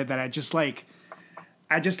back on it that I just look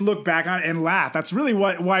back on it and laugh. That's really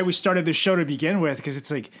why we started this show to begin with, because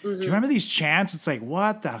it's like, do you remember these chants? It's like,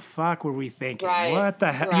 what the fuck were we thinking? Right, What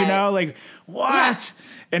the hell? right. What? Yeah.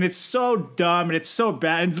 And it's so dumb and it's so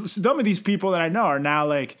bad. And some of these people that I know are now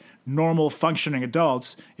normal functioning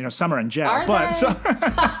adults. Some are in jail. Are but they?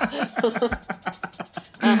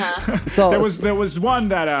 So there was one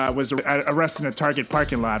that was arrested in a Target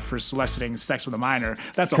parking lot for soliciting sex with a minor.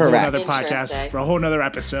 That's a whole Correct. other podcast Interesting. for a whole nother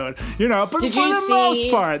episode. But Did for you the most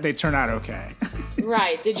see- part, they turn out okay.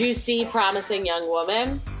 Right. Did you see Promising Young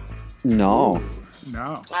Woman? no,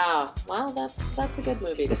 No. Oh, well, that's a good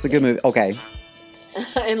movie to it's a good movie. Okay,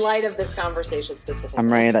 in light of this conversation specifically.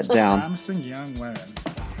 I'm writing that down. Promising young women.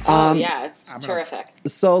 Yeah, it's terrific.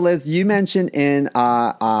 So, Liz, you mentioned in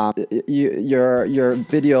your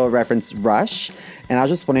video reference Rush, and I was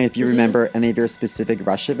just wondering if you remember any of your specific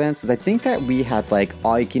Rush events, because I think that we had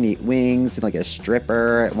all you can eat wings and a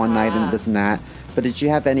stripper at one night and this and that. But did you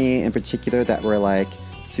have any in particular that were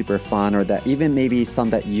super fun, or that even maybe some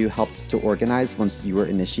that you helped to organize once you were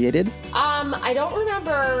initiated? I don't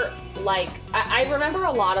remember I remember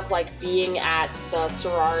a lot of being at the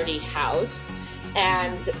sorority house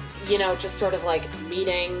and just sort of like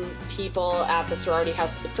meeting people at the sorority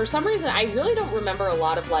house. For some reason, I really don't remember a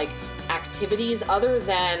lot of like activities other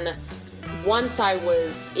than once I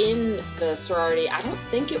was in the sorority. I don't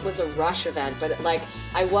think it was a Rush event, but like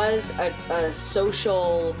I was a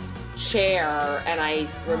social chair, and I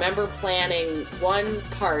remember planning one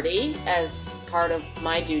party as part of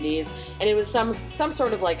my duties, and it was some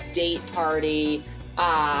sort of like date party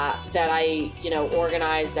that I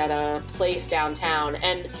organized at a place downtown.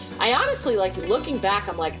 And I honestly, like, looking back,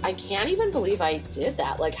 I'm like, I can't even believe I did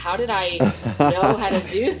that. Like, how did I know how to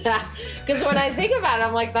do that? Because when I think about it,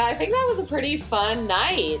 I'm like, I think that was a pretty fun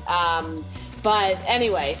night. But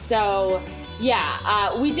anyway, so yeah,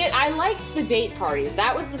 I liked the date parties.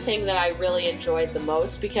 That was the thing that I really enjoyed the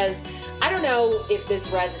most, because I don't know if this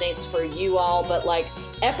resonates for you all, but like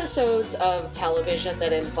episodes of television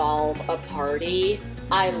that involve a party,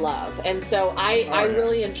 I love. And so I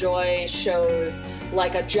really enjoy shows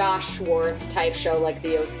like a Josh Schwartz type show like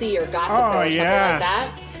The OC or Gossip Girl or something like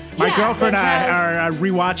that. My girlfriend and I are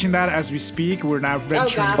rewatching that as we speak. We're now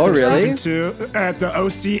venturing into season 2 at the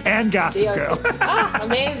OC and Gossip Girl.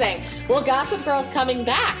 Amazing. Well, Gossip Girl's coming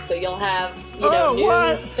back, so you'll have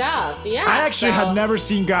new stuff. Yeah. I actually had never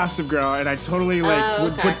seen Gossip Girl, and I totally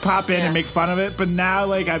would pop in and make fun of it. But now,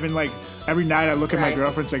 like, I've been like, every night I look at my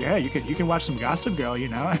girlfriend and say, hey, you can watch some Gossip Girl,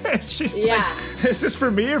 She's like, is this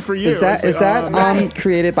for me or for you? Is that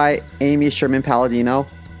created by Amy Sherman Palladino?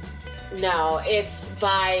 No, it's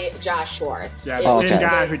by Josh Schwartz. Yeah, the same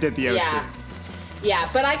guy who did the OC. Yeah,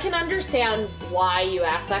 but I can understand why you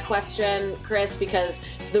asked that question, Chris, because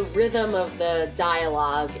the rhythm of the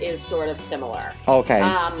dialogue is sort of similar. Okay.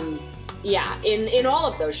 Yeah, in all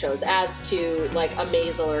of those shows, as to like a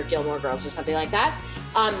Maisel or Gilmore Girls or something like that.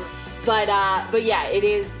 But yeah, it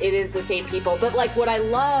is the same people. But like what I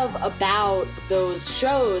love about those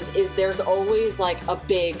shows is there's always like a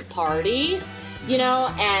big party,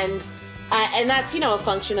 and that's a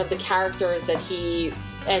function of the characters that he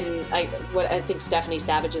and I think Stephanie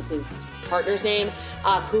Savage is his partner's name,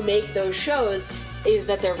 who make those shows, is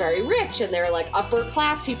that they're very rich and they're like upper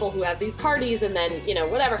class people who have these parties and then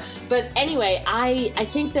whatever. But anyway, I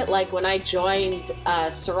think that like when I joined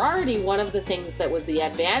sorority, one of the things that was the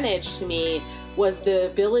advantage to me was the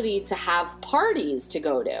ability to have parties to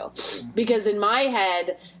go to, because in my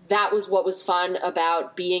head that was what was fun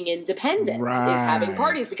about being independent, is having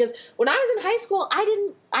parties. Because when I was in high school, I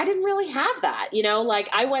didn't really have that, like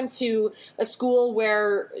I went to a school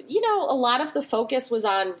where, a lot of the focus was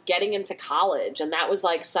on getting into college. And that was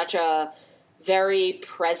like such a very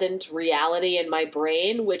present reality in my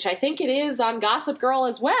brain, which I think it is on Gossip Girl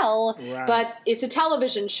as well. Right. But it's a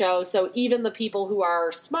television show. So even the people who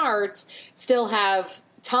are smart still have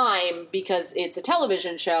time, because it's a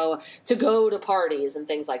television show, to go to parties and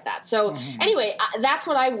things like that. So anyway, that's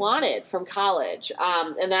what I wanted from college.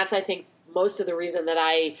 And that's, I think, most of the reason that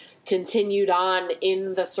I continued on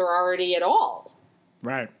in the sorority at all.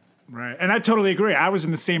 Right. And I totally agree. I was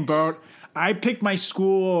in the same boat. I picked my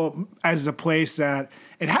school as a place that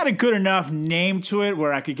it had a good enough name to it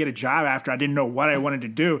where I could get a job after. I didn't know what I wanted to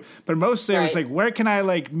do, but mostly it was like, where can I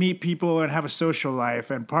like meet people and have a social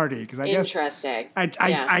life and party? Because I guess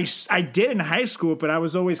I did in high school, but I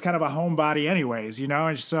was always kind of a homebody anyways,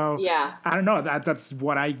 and so I don't know, that's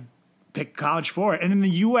what I picked college for. And in the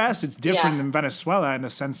U.S., it's different than Venezuela in the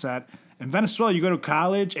sense that in Venezuela, you go to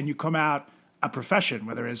college and you come out a profession,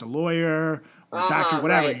 whether it's a lawyer or a doctor,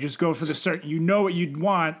 whatever. You just go for the certain, what you'd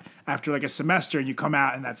want after like a semester, and you come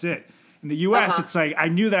out and that's it. In the U.S., it's like I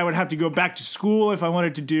knew that I would have to go back to school if I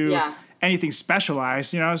wanted to do anything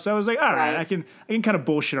specialized, So I was like, all right, I can kind of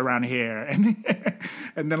bullshit around here, and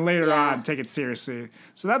and then later on take it seriously.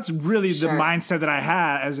 So that's really the mindset that I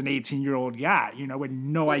had as an 18-year-old guy, with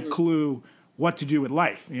no clue what to do with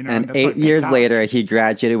life. And 8 years later, he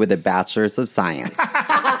graduated with a bachelor's of science.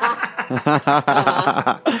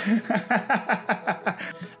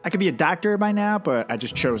 I could be a doctor by now, but I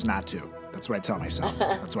just chose not to. That's what I tell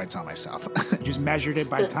myself. Just measured it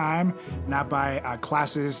by time, not by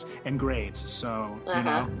classes and grades. So,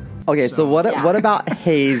 Okay, so what about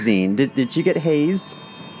hazing? Did you get hazed?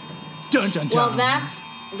 Dun, dun, dun. Well,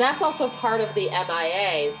 that's also part of the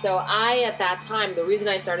MIA. So at that time, the reason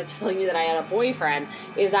I started telling you that I had a boyfriend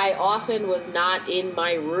is I often was not in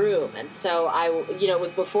my room. And so it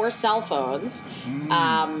was before cell phones.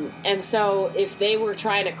 And so if they were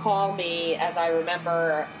trying to call me, as I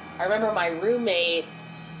remember my roommate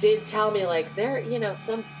did tell me like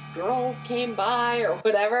some girls came by or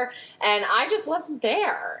whatever, and I just wasn't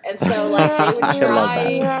there. And so like they would try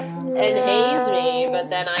and haze me, but but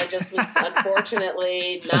then I just was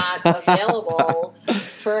unfortunately not available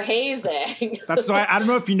for hazing. That's why, I don't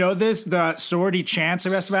know if you know this, the sorority chants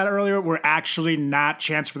I asked about earlier were actually not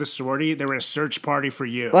chants for the sorority. They were a search party for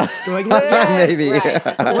you. They're like, Liz, Maybe.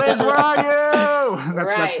 Right. Liz, where are you?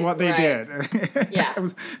 That's Right, what they right. did. Yeah.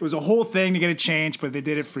 It was a whole thing to get it changed, but they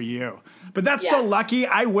did it for you. But that's so Yes. lucky.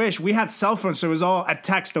 I wish we had cell phones, so it was all a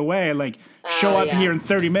text away, like, show up yeah. here in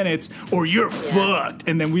 30 minutes or you're fucked.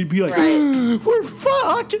 And then we'd be like, Right. we're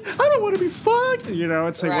fucked. I don't want to be fucked. You know,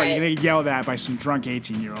 it's like, what, Right. you're going to yell that by some drunk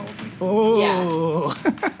 18-year-old. Like, oh.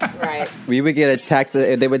 Right. We would get a text.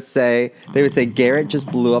 They would say, Garrett just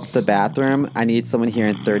blew up the bathroom. I need someone here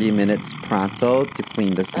in 30 minutes pronto to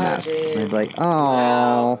clean this mess. And I'd be like,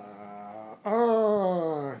 oh.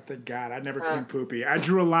 Oh, thank God. I never cleaned poopy. I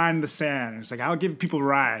drew a line in the sand. It's like, I'll give people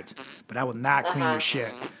rides, but I will not clean your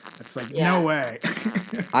shit. It's like, Yeah. no way.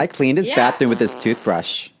 I cleaned his Yeah. bathroom with his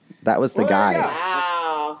toothbrush. That was the guy.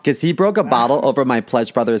 Wow. Because he broke a bottle over my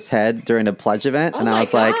Pledge Brothers' head during a Pledge event. and I my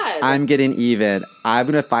was like, God. I'm getting even. I'm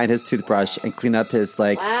going to find his toothbrush and clean up his,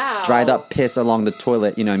 like, Wow. dried up piss along the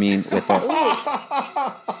toilet, you know what I mean? With it.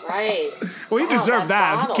 Right. Well, you Wow, deserve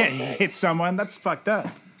that. You bottle can't thing. hit someone. That's fucked up.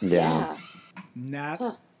 Yeah.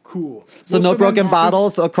 Not cool. So Well, no then broken since-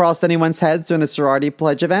 bottles across anyone's heads during the sorority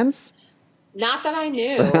pledge events? Not that I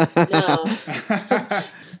knew. No.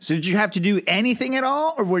 So did you have to do anything at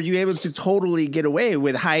all, or were you able to totally get away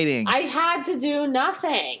with hiding? I had to do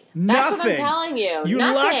nothing. That's what I'm telling you. You're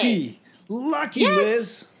Nothing. lucky, Yes.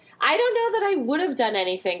 Liz. I don't know that I would have done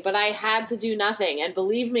anything, but I had to do nothing. And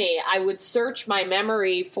believe me, I would search my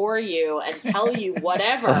memory for you and tell you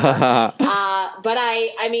whatever. But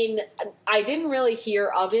I mean, I didn't really hear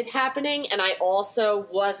of it happening, and I also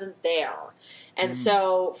wasn't there. And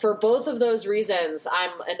so, for both of those reasons,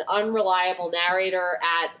 I'm an unreliable narrator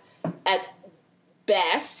at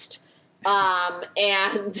best.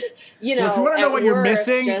 And you know, Well, if you want to know at what you're worst,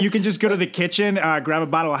 missing, you can just go to the kitchen, grab a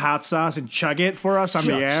bottle of hot sauce, and chug it for us on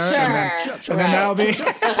the air. Sure. And then that'll be.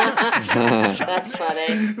 That's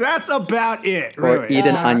funny. That's about it, Or really. eat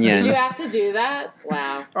an Did onion. you have to do that?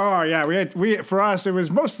 Wow. Oh yeah, we for us it was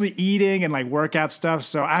mostly eating and like workout stuff.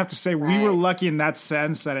 So I have to say we were Right. lucky in that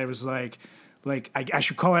sense that it was like I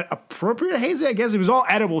should call it appropriate hazing. I guess it was all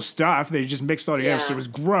edible stuff. They just mixed all together, so Yeah. it was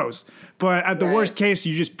gross. But at the Right. worst case,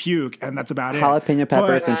 you just puke, and that's about it. Jalapeno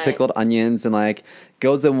peppers But- and pickled onions and like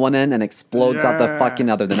goes in one end and explodes out the Yeah. fucking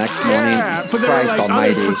other the next morning. Yeah, but there were Christ like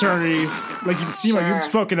almighty. other fraternities, like you've seen, Sure. you've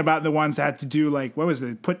spoken about the ones that had to do like what was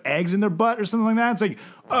it, put eggs in their butt or something like that. It's like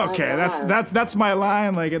okay, God. that's my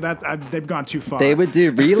line. Like they've gone too far. They would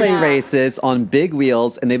do relay Yeah. races on big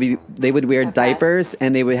wheels, and they would wear diapers,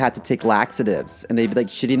 and they would have to take laxatives, and they'd be like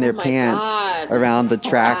shitting their my pants God. around the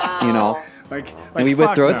track, you know. like And we would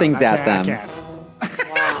fuck throw no, things I at can't- them. I can't.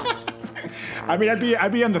 Wow. I mean,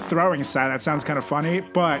 I'd be on the throwing side. That sounds kind of funny,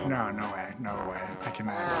 but no way. I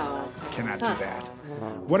cannot do that.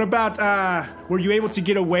 What about? Were you able to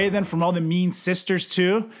get away then from all the mean sisters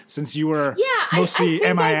too, since you were Yeah, mostly I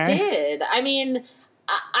think MIA? I did. I mean,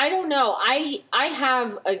 I don't know. I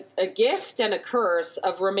have a gift and a curse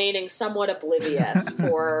of remaining somewhat oblivious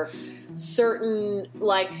for certain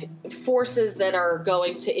like forces that are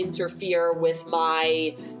going to interfere with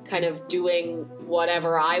my kind of doing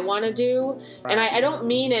whatever I want to do. And I don't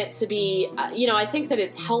mean it to be, I think that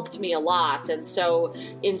it's helped me a lot. And so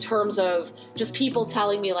in terms of just people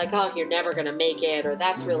telling me like, oh, you're never going to make it, or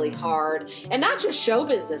that's really hard. And not just show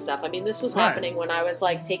business stuff. I mean, this was Right. happening when I was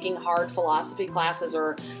like taking hard philosophy classes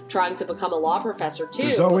or trying to become a law professor too.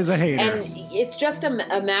 There's always a hater. And it's just a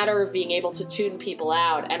matter of being able to tune people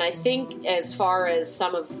out. And I think as far as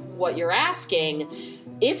some of what you're asking,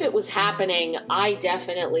 if it was happening, I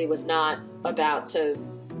definitely was not about to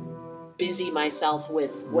busy myself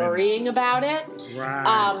with worrying about it.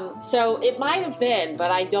 Right. So it might have been,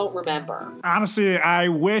 but I don't remember. Honestly, I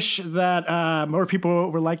wish that more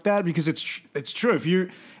people were like that because it's true. If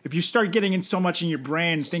you start getting in so much in your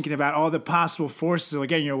brain, thinking about all the possible forces that will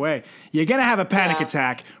get in your way, you're gonna have a panic Yeah.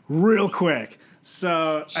 attack real quick.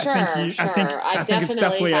 So Sure, I think I've it's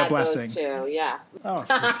definitely had a blessing. those too. Yeah.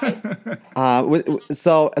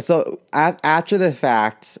 So after the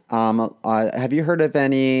fact, have you heard of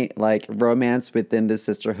any like romance within the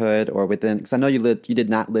sisterhood or within? Because I know you did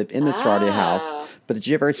not live in the sorority house, but did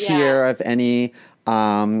you ever hear of any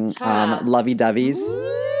lovey-doveys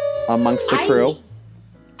amongst the crew?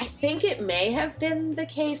 I think it may have been the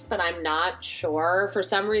case, but I'm not sure. For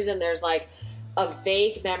some reason, there's like a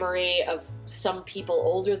vague memory of some people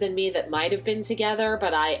older than me that might have been together,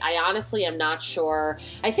 but I honestly am not sure.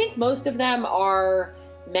 I think most of them are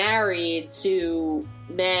married to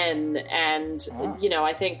men, and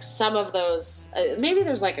I think some of those maybe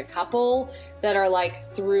there's like a couple that are like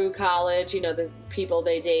through college, the people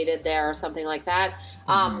they dated there or something like that,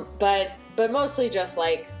 but mostly just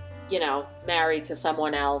like married to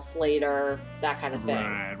someone else later, that kind of thing.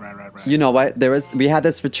 Right. You know what? We had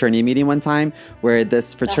this fraternity meeting one time where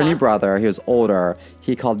this fraternity brother, he was older,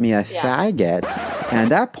 he called me a faggot. And at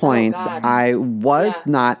that point, I was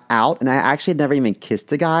not out, and I actually had never even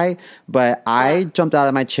kissed a guy, but I jumped out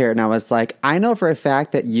of my chair and I was like, I know for a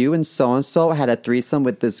fact that you and so-and-so had a threesome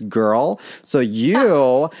with this girl, so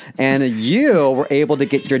you and you were able to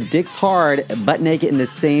get your dicks hard, butt naked in the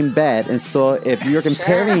same bed. And so if you're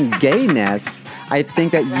comparing gayness, I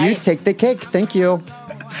think that you take the cake. Thank you.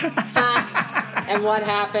 And what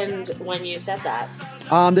happened when you said that?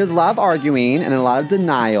 There's a lot of arguing and a lot of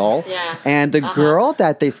denial. Yeah. And the girl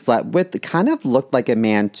that they slept with kind of looked like a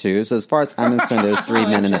man too. So as far as I'm concerned, there's three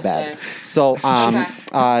men in the bed. So,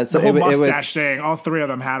 The whole it mustache was thing. All three of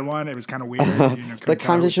them had one. It was kind of weird. the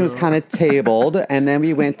conversation was kind of tabled, and then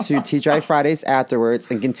we went to TGI Fridays afterwards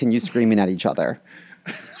and continued screaming at each other.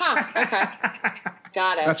 Okay.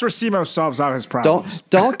 Got it. That's where Simo solves all his problems.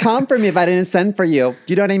 Don't come for me if I didn't send for you.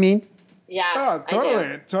 Do you know what I mean? Yeah. Oh, I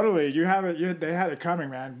do. totally. You have it. They had it coming,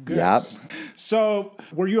 man. Good. Yep. So,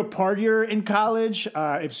 were you a partier in college?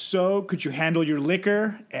 If so, could you handle your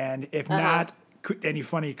liquor? And if not, any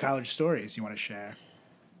funny college stories you want to share?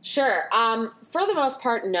 Sure. For the most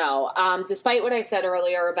part, no. Despite what I said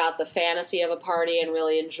earlier about the fantasy of a party and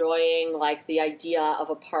really enjoying like the idea of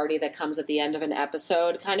a party that comes at the end of an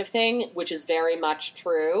episode kind of thing, which is very much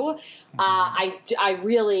true. I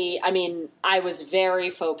was very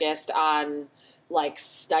focused on like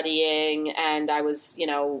studying, and I was,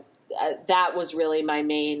 that was really my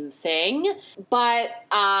main thing. But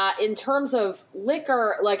in terms of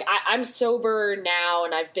liquor, like I'm sober now,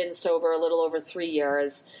 and I've been sober a little over 3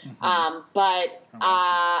 years. But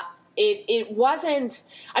it wasn't,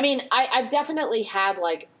 I've definitely had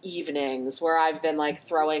like evenings where I've been like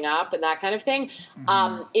throwing up and that kind of thing.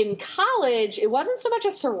 In college, it wasn't so much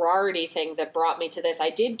a sorority thing that brought me to this. I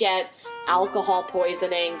did get alcohol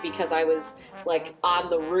poisoning because I was like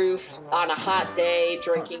on the roof on a hot day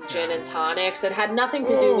drinking gin and tonics. It had nothing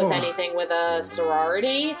to do with anything with a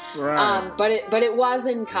sorority. Right. But it was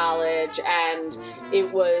in college, and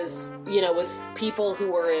it was, with people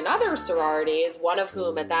who were in other sororities, one of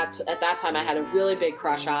whom at that time I had a really big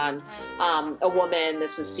crush on, a woman.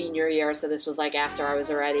 This was senior year, so this was like after I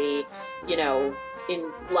was already,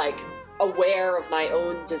 in like aware of my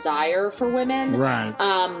own desire for women. Right.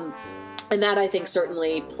 And that I think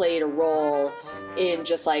certainly played a role in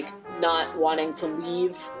just like not wanting to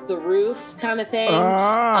leave the roof kind of thing.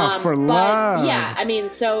 For but love. Yeah,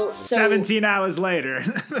 so 17 hours later.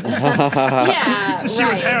 Yeah, She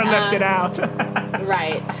was airlifted out.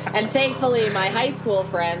 Right. And thankfully, my high school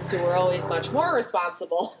friends, who were always much more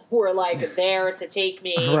responsible, were like there to take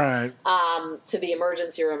me to the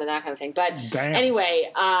emergency room and that kind of thing. But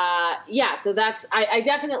anyway, so that's, I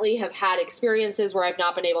definitely have had experiences where I've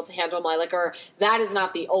not been able to handle my liquor. That is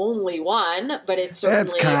not the only one, but it's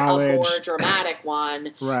certainly a more dramatic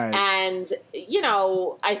one. Right. And,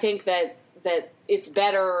 I think that it's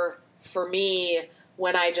better for me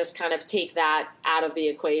when I just kind of take that out of the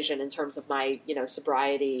equation in terms of my,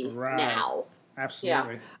 sobriety now.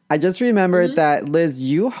 Absolutely. Yeah. I just remembered that, Liz,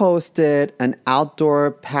 you hosted an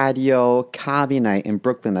outdoor patio coffee night in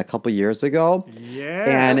Brooklyn a couple years ago. Yeah.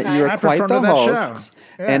 And you were I quite the performed at that host.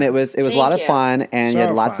 show. Yeah. And it was a lot of fun, and you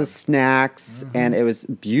had lots fun. of snacks, and it was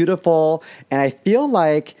beautiful. And I feel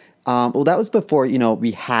like, that was before,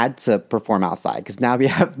 we had to perform outside, because now we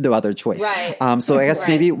have no other choice. Right. So I guess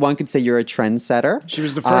maybe one could say you're a trendsetter. She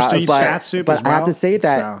was the first to eat bat soup But as well, I have to say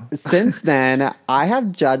that since then, I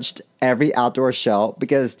have judged every outdoor show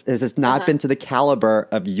because it has not been to the caliber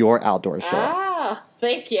of your outdoor show. Oh,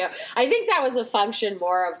 thank you. I think that was a function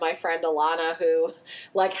more of my friend Alana, who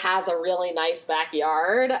like has a really nice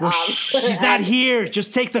backyard. Well, she's not here.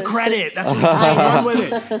 Just take the credit. That's what I run with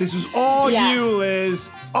it. This was all you, Liz.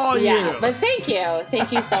 All you. But thank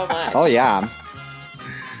you so much. Oh, yeah.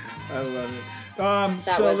 I love it.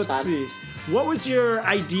 So was let's fun. see. What was your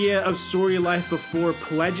idea of sorority life before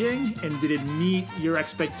pledging, and did it meet your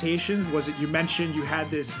expectations? Was it, you mentioned you had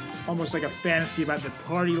this almost like a fantasy about the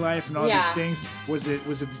party life and all these things. Was it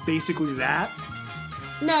basically that?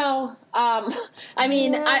 No, I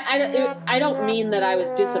don't mean that I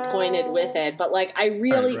was disappointed with it, but like I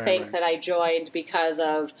really think that I joined because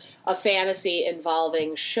of a fantasy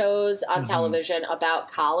involving shows on television about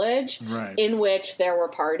college, in which there were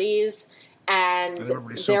parties. And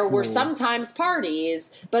Everybody's so there were cool. sometimes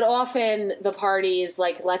parties, but often the parties,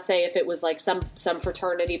 like, let's say if it was like some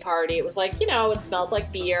fraternity party, it was like, it smelled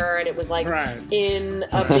like beer, and it was like Right. in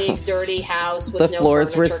a big dirty house with The no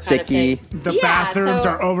floors were furniture kind of sticky. thing. The Yeah, bathrooms so-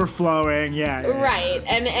 are overflowing. Yeah. Right,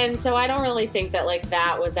 and so I don't really think that like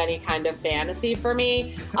that was any kind of fantasy for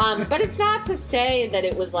me. But it's not to say that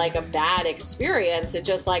it was like a bad experience. It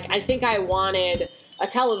just like I think I wanted a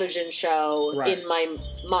television show Right. in my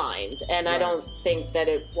mind, and I don't think that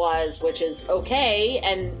it was, which is okay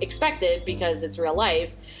and expected because it's real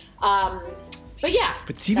life. But yeah,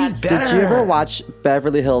 But TV's that's- better. Did you ever watch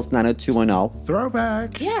Beverly Hills 90210?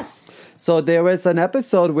 Throwback. Yes. So there was an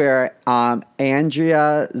episode where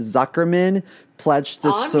Andrea Zuckerman pledged the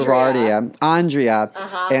Andrea. sorority. Andrea,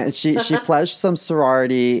 and she pledged some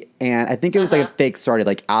sorority, and I think it was like a fake sorority,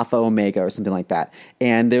 like Alpha Omega or something like that.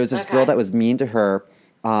 And there was this girl Okay. that was mean to her,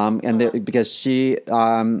 because she.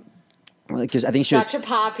 Because I think she was Such a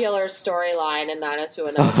popular storyline in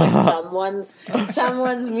 90210. It's like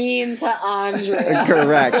someone's mean to Andrea.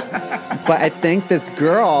 correct. But I think this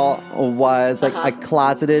girl was like a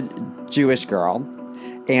closeted Jewish girl.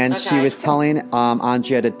 And she Okay. was telling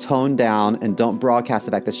Andrea to tone down and don't broadcast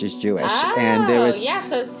the fact that she's Jewish. And there was yeah,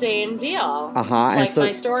 so same deal. Uh-huh, and It's like so-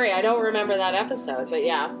 my story. I don't remember that episode, but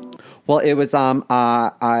yeah. well, it was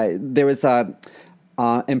there was a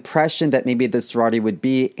impression that maybe the sorority would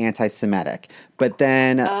be anti-Semitic, but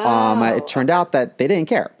then it turned out that they didn't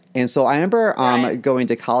care. And so I remember Right. going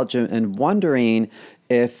to college and wondering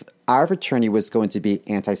if our fraternity was going to be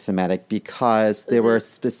anti-Semitic because there were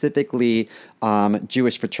specifically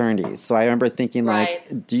Jewish fraternities. So I remember thinking, like,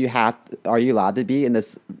 Right. are you allowed to be in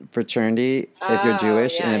this fraternity if you're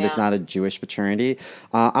Jewish, yeah, and if it's yeah. not a Jewish fraternity?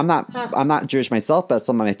 I'm not Jewish myself, but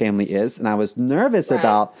some of my family is, and I was nervous Right.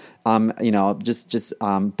 about just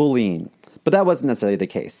bullying. But that wasn't necessarily the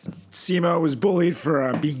case. Simo was bullied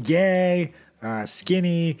for being gay,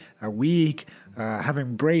 skinny, weak,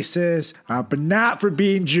 having braces, but not for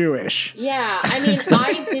being Jewish. Yeah, I mean,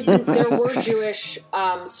 I didn't. There were Jewish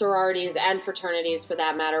sororities and fraternities, for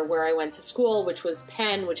that matter, where I went to school, which was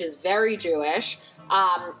Penn, which is very Jewish,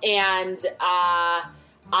 and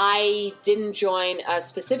I didn't join a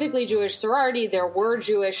specifically Jewish sorority. There were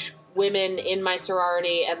Jewish women in my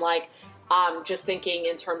sorority, and like. Just thinking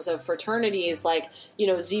in terms of fraternities, like,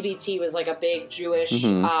 ZBT was like a big Jewish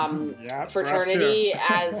Yeah, for us fraternity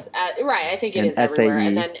as right. I think it And is everywhere. SAE.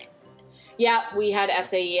 And then, yeah, we had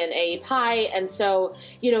SAE and A Pi, and so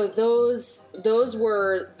those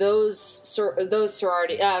were those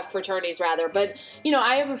sorority fraternities rather. But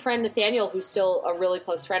I have a friend, Nathaniel, who's still a really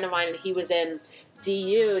close friend of mine, and he was in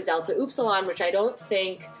DU Delta Upsilon, which I don't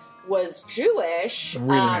think was Jewish. We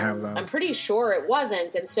didn't have that. I'm pretty sure it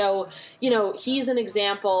wasn't. And so, he's an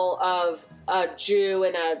example of a Jew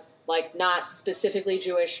in a like not specifically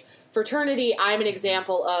Jewish fraternity. I'm an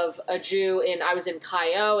example of a Jew I was in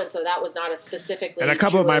Chi O, and so that was not a specifically And a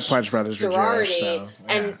couple of my Jewish pledge brothers were sorority. Jewish, so,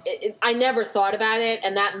 yeah. And I never thought about it,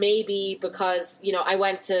 and that may be because I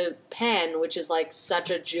went to Penn, which is like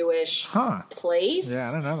such a Jewish place. Yeah,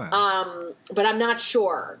 I don't know that. But I'm not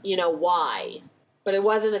sure, why. But it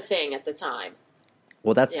wasn't a thing at the time.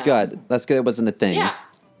 Well, that's Yeah. good. That's good. It wasn't a thing. Yeah.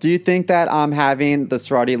 Do you think that having the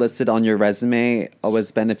sorority listed on your resume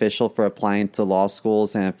was beneficial for applying to law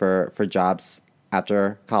schools and for jobs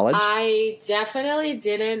after college? I definitely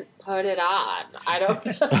didn't put it on. I don't.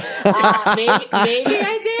 Maybe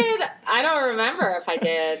I did. I don't remember if I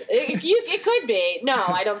did. It could be. No,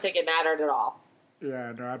 I don't think it mattered at all.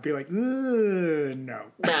 Yeah, no, I'd be like, no. No.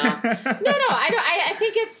 I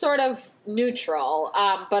think it's sort of neutral,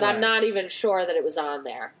 but I'm not even sure that it was on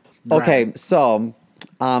there. Okay, so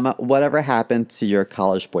whatever happened to your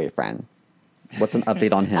college boyfriend? What's an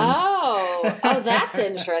update on him? Oh, that's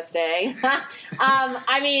interesting.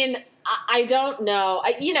 I mean, I don't know.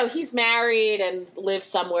 He's married and lives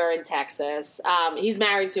somewhere in Texas. He's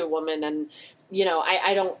married to a woman, and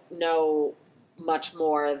I don't know much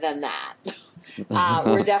more than that.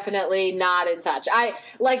 We're definitely not in touch.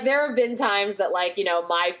 There have been times that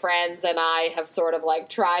my friends and I have sort of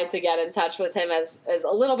tried to get in touch with him as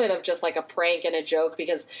a little bit of just like a prank and a joke,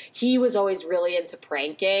 because he was always really into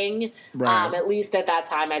pranking. Right. At least at that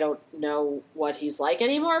time. I don't know what he's like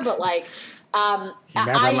anymore, but never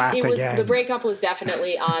laughed again. The breakup was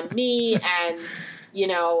definitely on me, and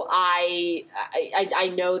I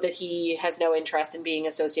know that he has no interest in being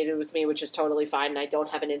associated with me, which is totally fine. And I don't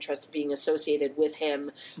have an interest in being associated with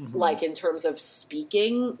him, in terms of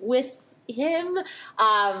speaking with him.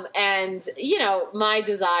 And my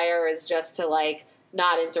desire is just to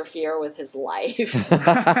not interfere with his life.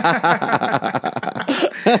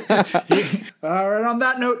 All right, on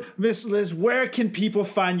that note, Miss Liz, where can people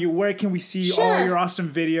find you? Where can we see all your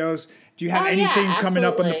awesome videos? Do you have anything coming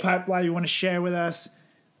up in the pipeline you want to share with us?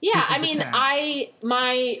 Yeah, I mean,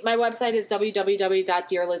 my website is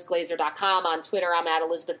www.dearlizglazer.com. On Twitter, I'm at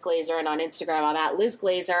Elizabeth Glazer, and on Instagram, I'm at Liz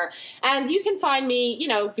Glazer. And you can find me,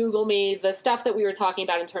 Google me, the stuff that we were talking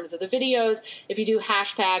about in terms of the videos. If you do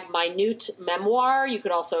hashtag minute memoir, you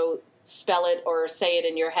could also spell it or say it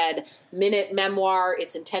in your head, minute memoir.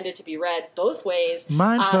 It's intended to be read both ways.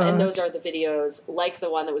 And those are the videos like the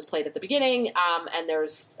one that was played at the beginning. And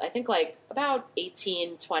there's, I think, like about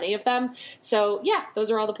 18, 20 of them. So yeah, those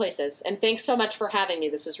are all the places. And thanks so much for having me.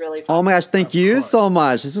 This was really fun. Oh my gosh, thank you so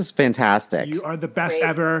much. This was fantastic. You are the best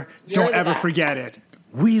ever. Don't ever forget it.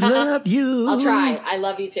 We love you. I'll try. I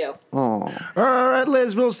love you too. Oh. All right,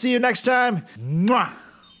 Liz, we'll see you next time. Mwah.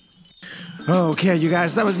 Okay, you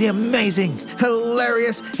guys, that was the amazing,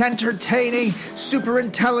 hilarious, entertaining, super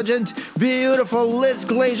intelligent, beautiful Liz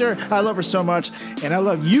Glazer. I love her so much, and I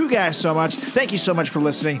love you guys so much. Thank you so much for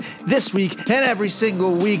listening this week and every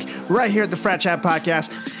single week right here at the Frat Chat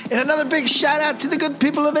Podcast. And another big shout out to the good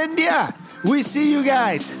people of India. We see you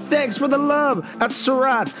guys. Thanks for the love at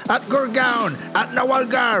Surat, at Gurgaon, at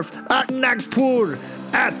Nawalgarh, at Nagpur,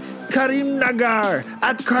 at Karimnagar,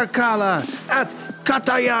 at Karkala, at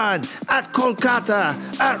Katayan, at Kolkata,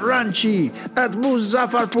 at Ranchi, at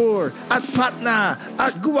Muzaffarpur, at Patna,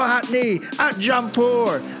 at Guwahati, at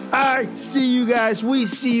Jampur. I see you guys, we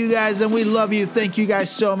see you guys, and we love you. Thank you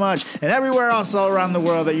guys so much. And everywhere else all around the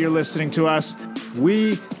world that you're listening to us,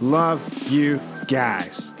 we love you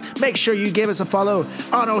guys. Make sure you give us a follow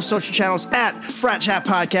on all social channels at Frat Chat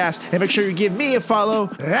Podcast. And make sure you give me a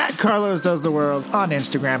follow at Carlos Does the World on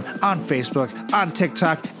Instagram, on Facebook, on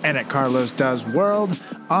TikTok, and at Carlos Does World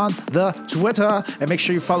on the Twitter. And make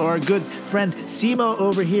sure you follow our good friend Simo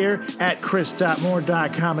over here at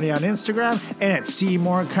chris.moore.comedy on Instagram and at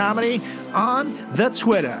Seymour Comedy on the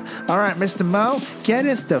Twitter. All right, Mr. Mo, get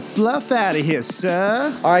us the fluff out of here,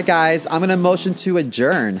 sir. All right, guys, I'm going to motion to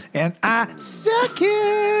adjourn. And I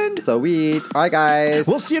second. Sweet. All right, guys.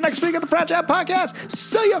 We'll see you next week at the Frat Chat Podcast.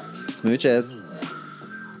 See ya. Smooches.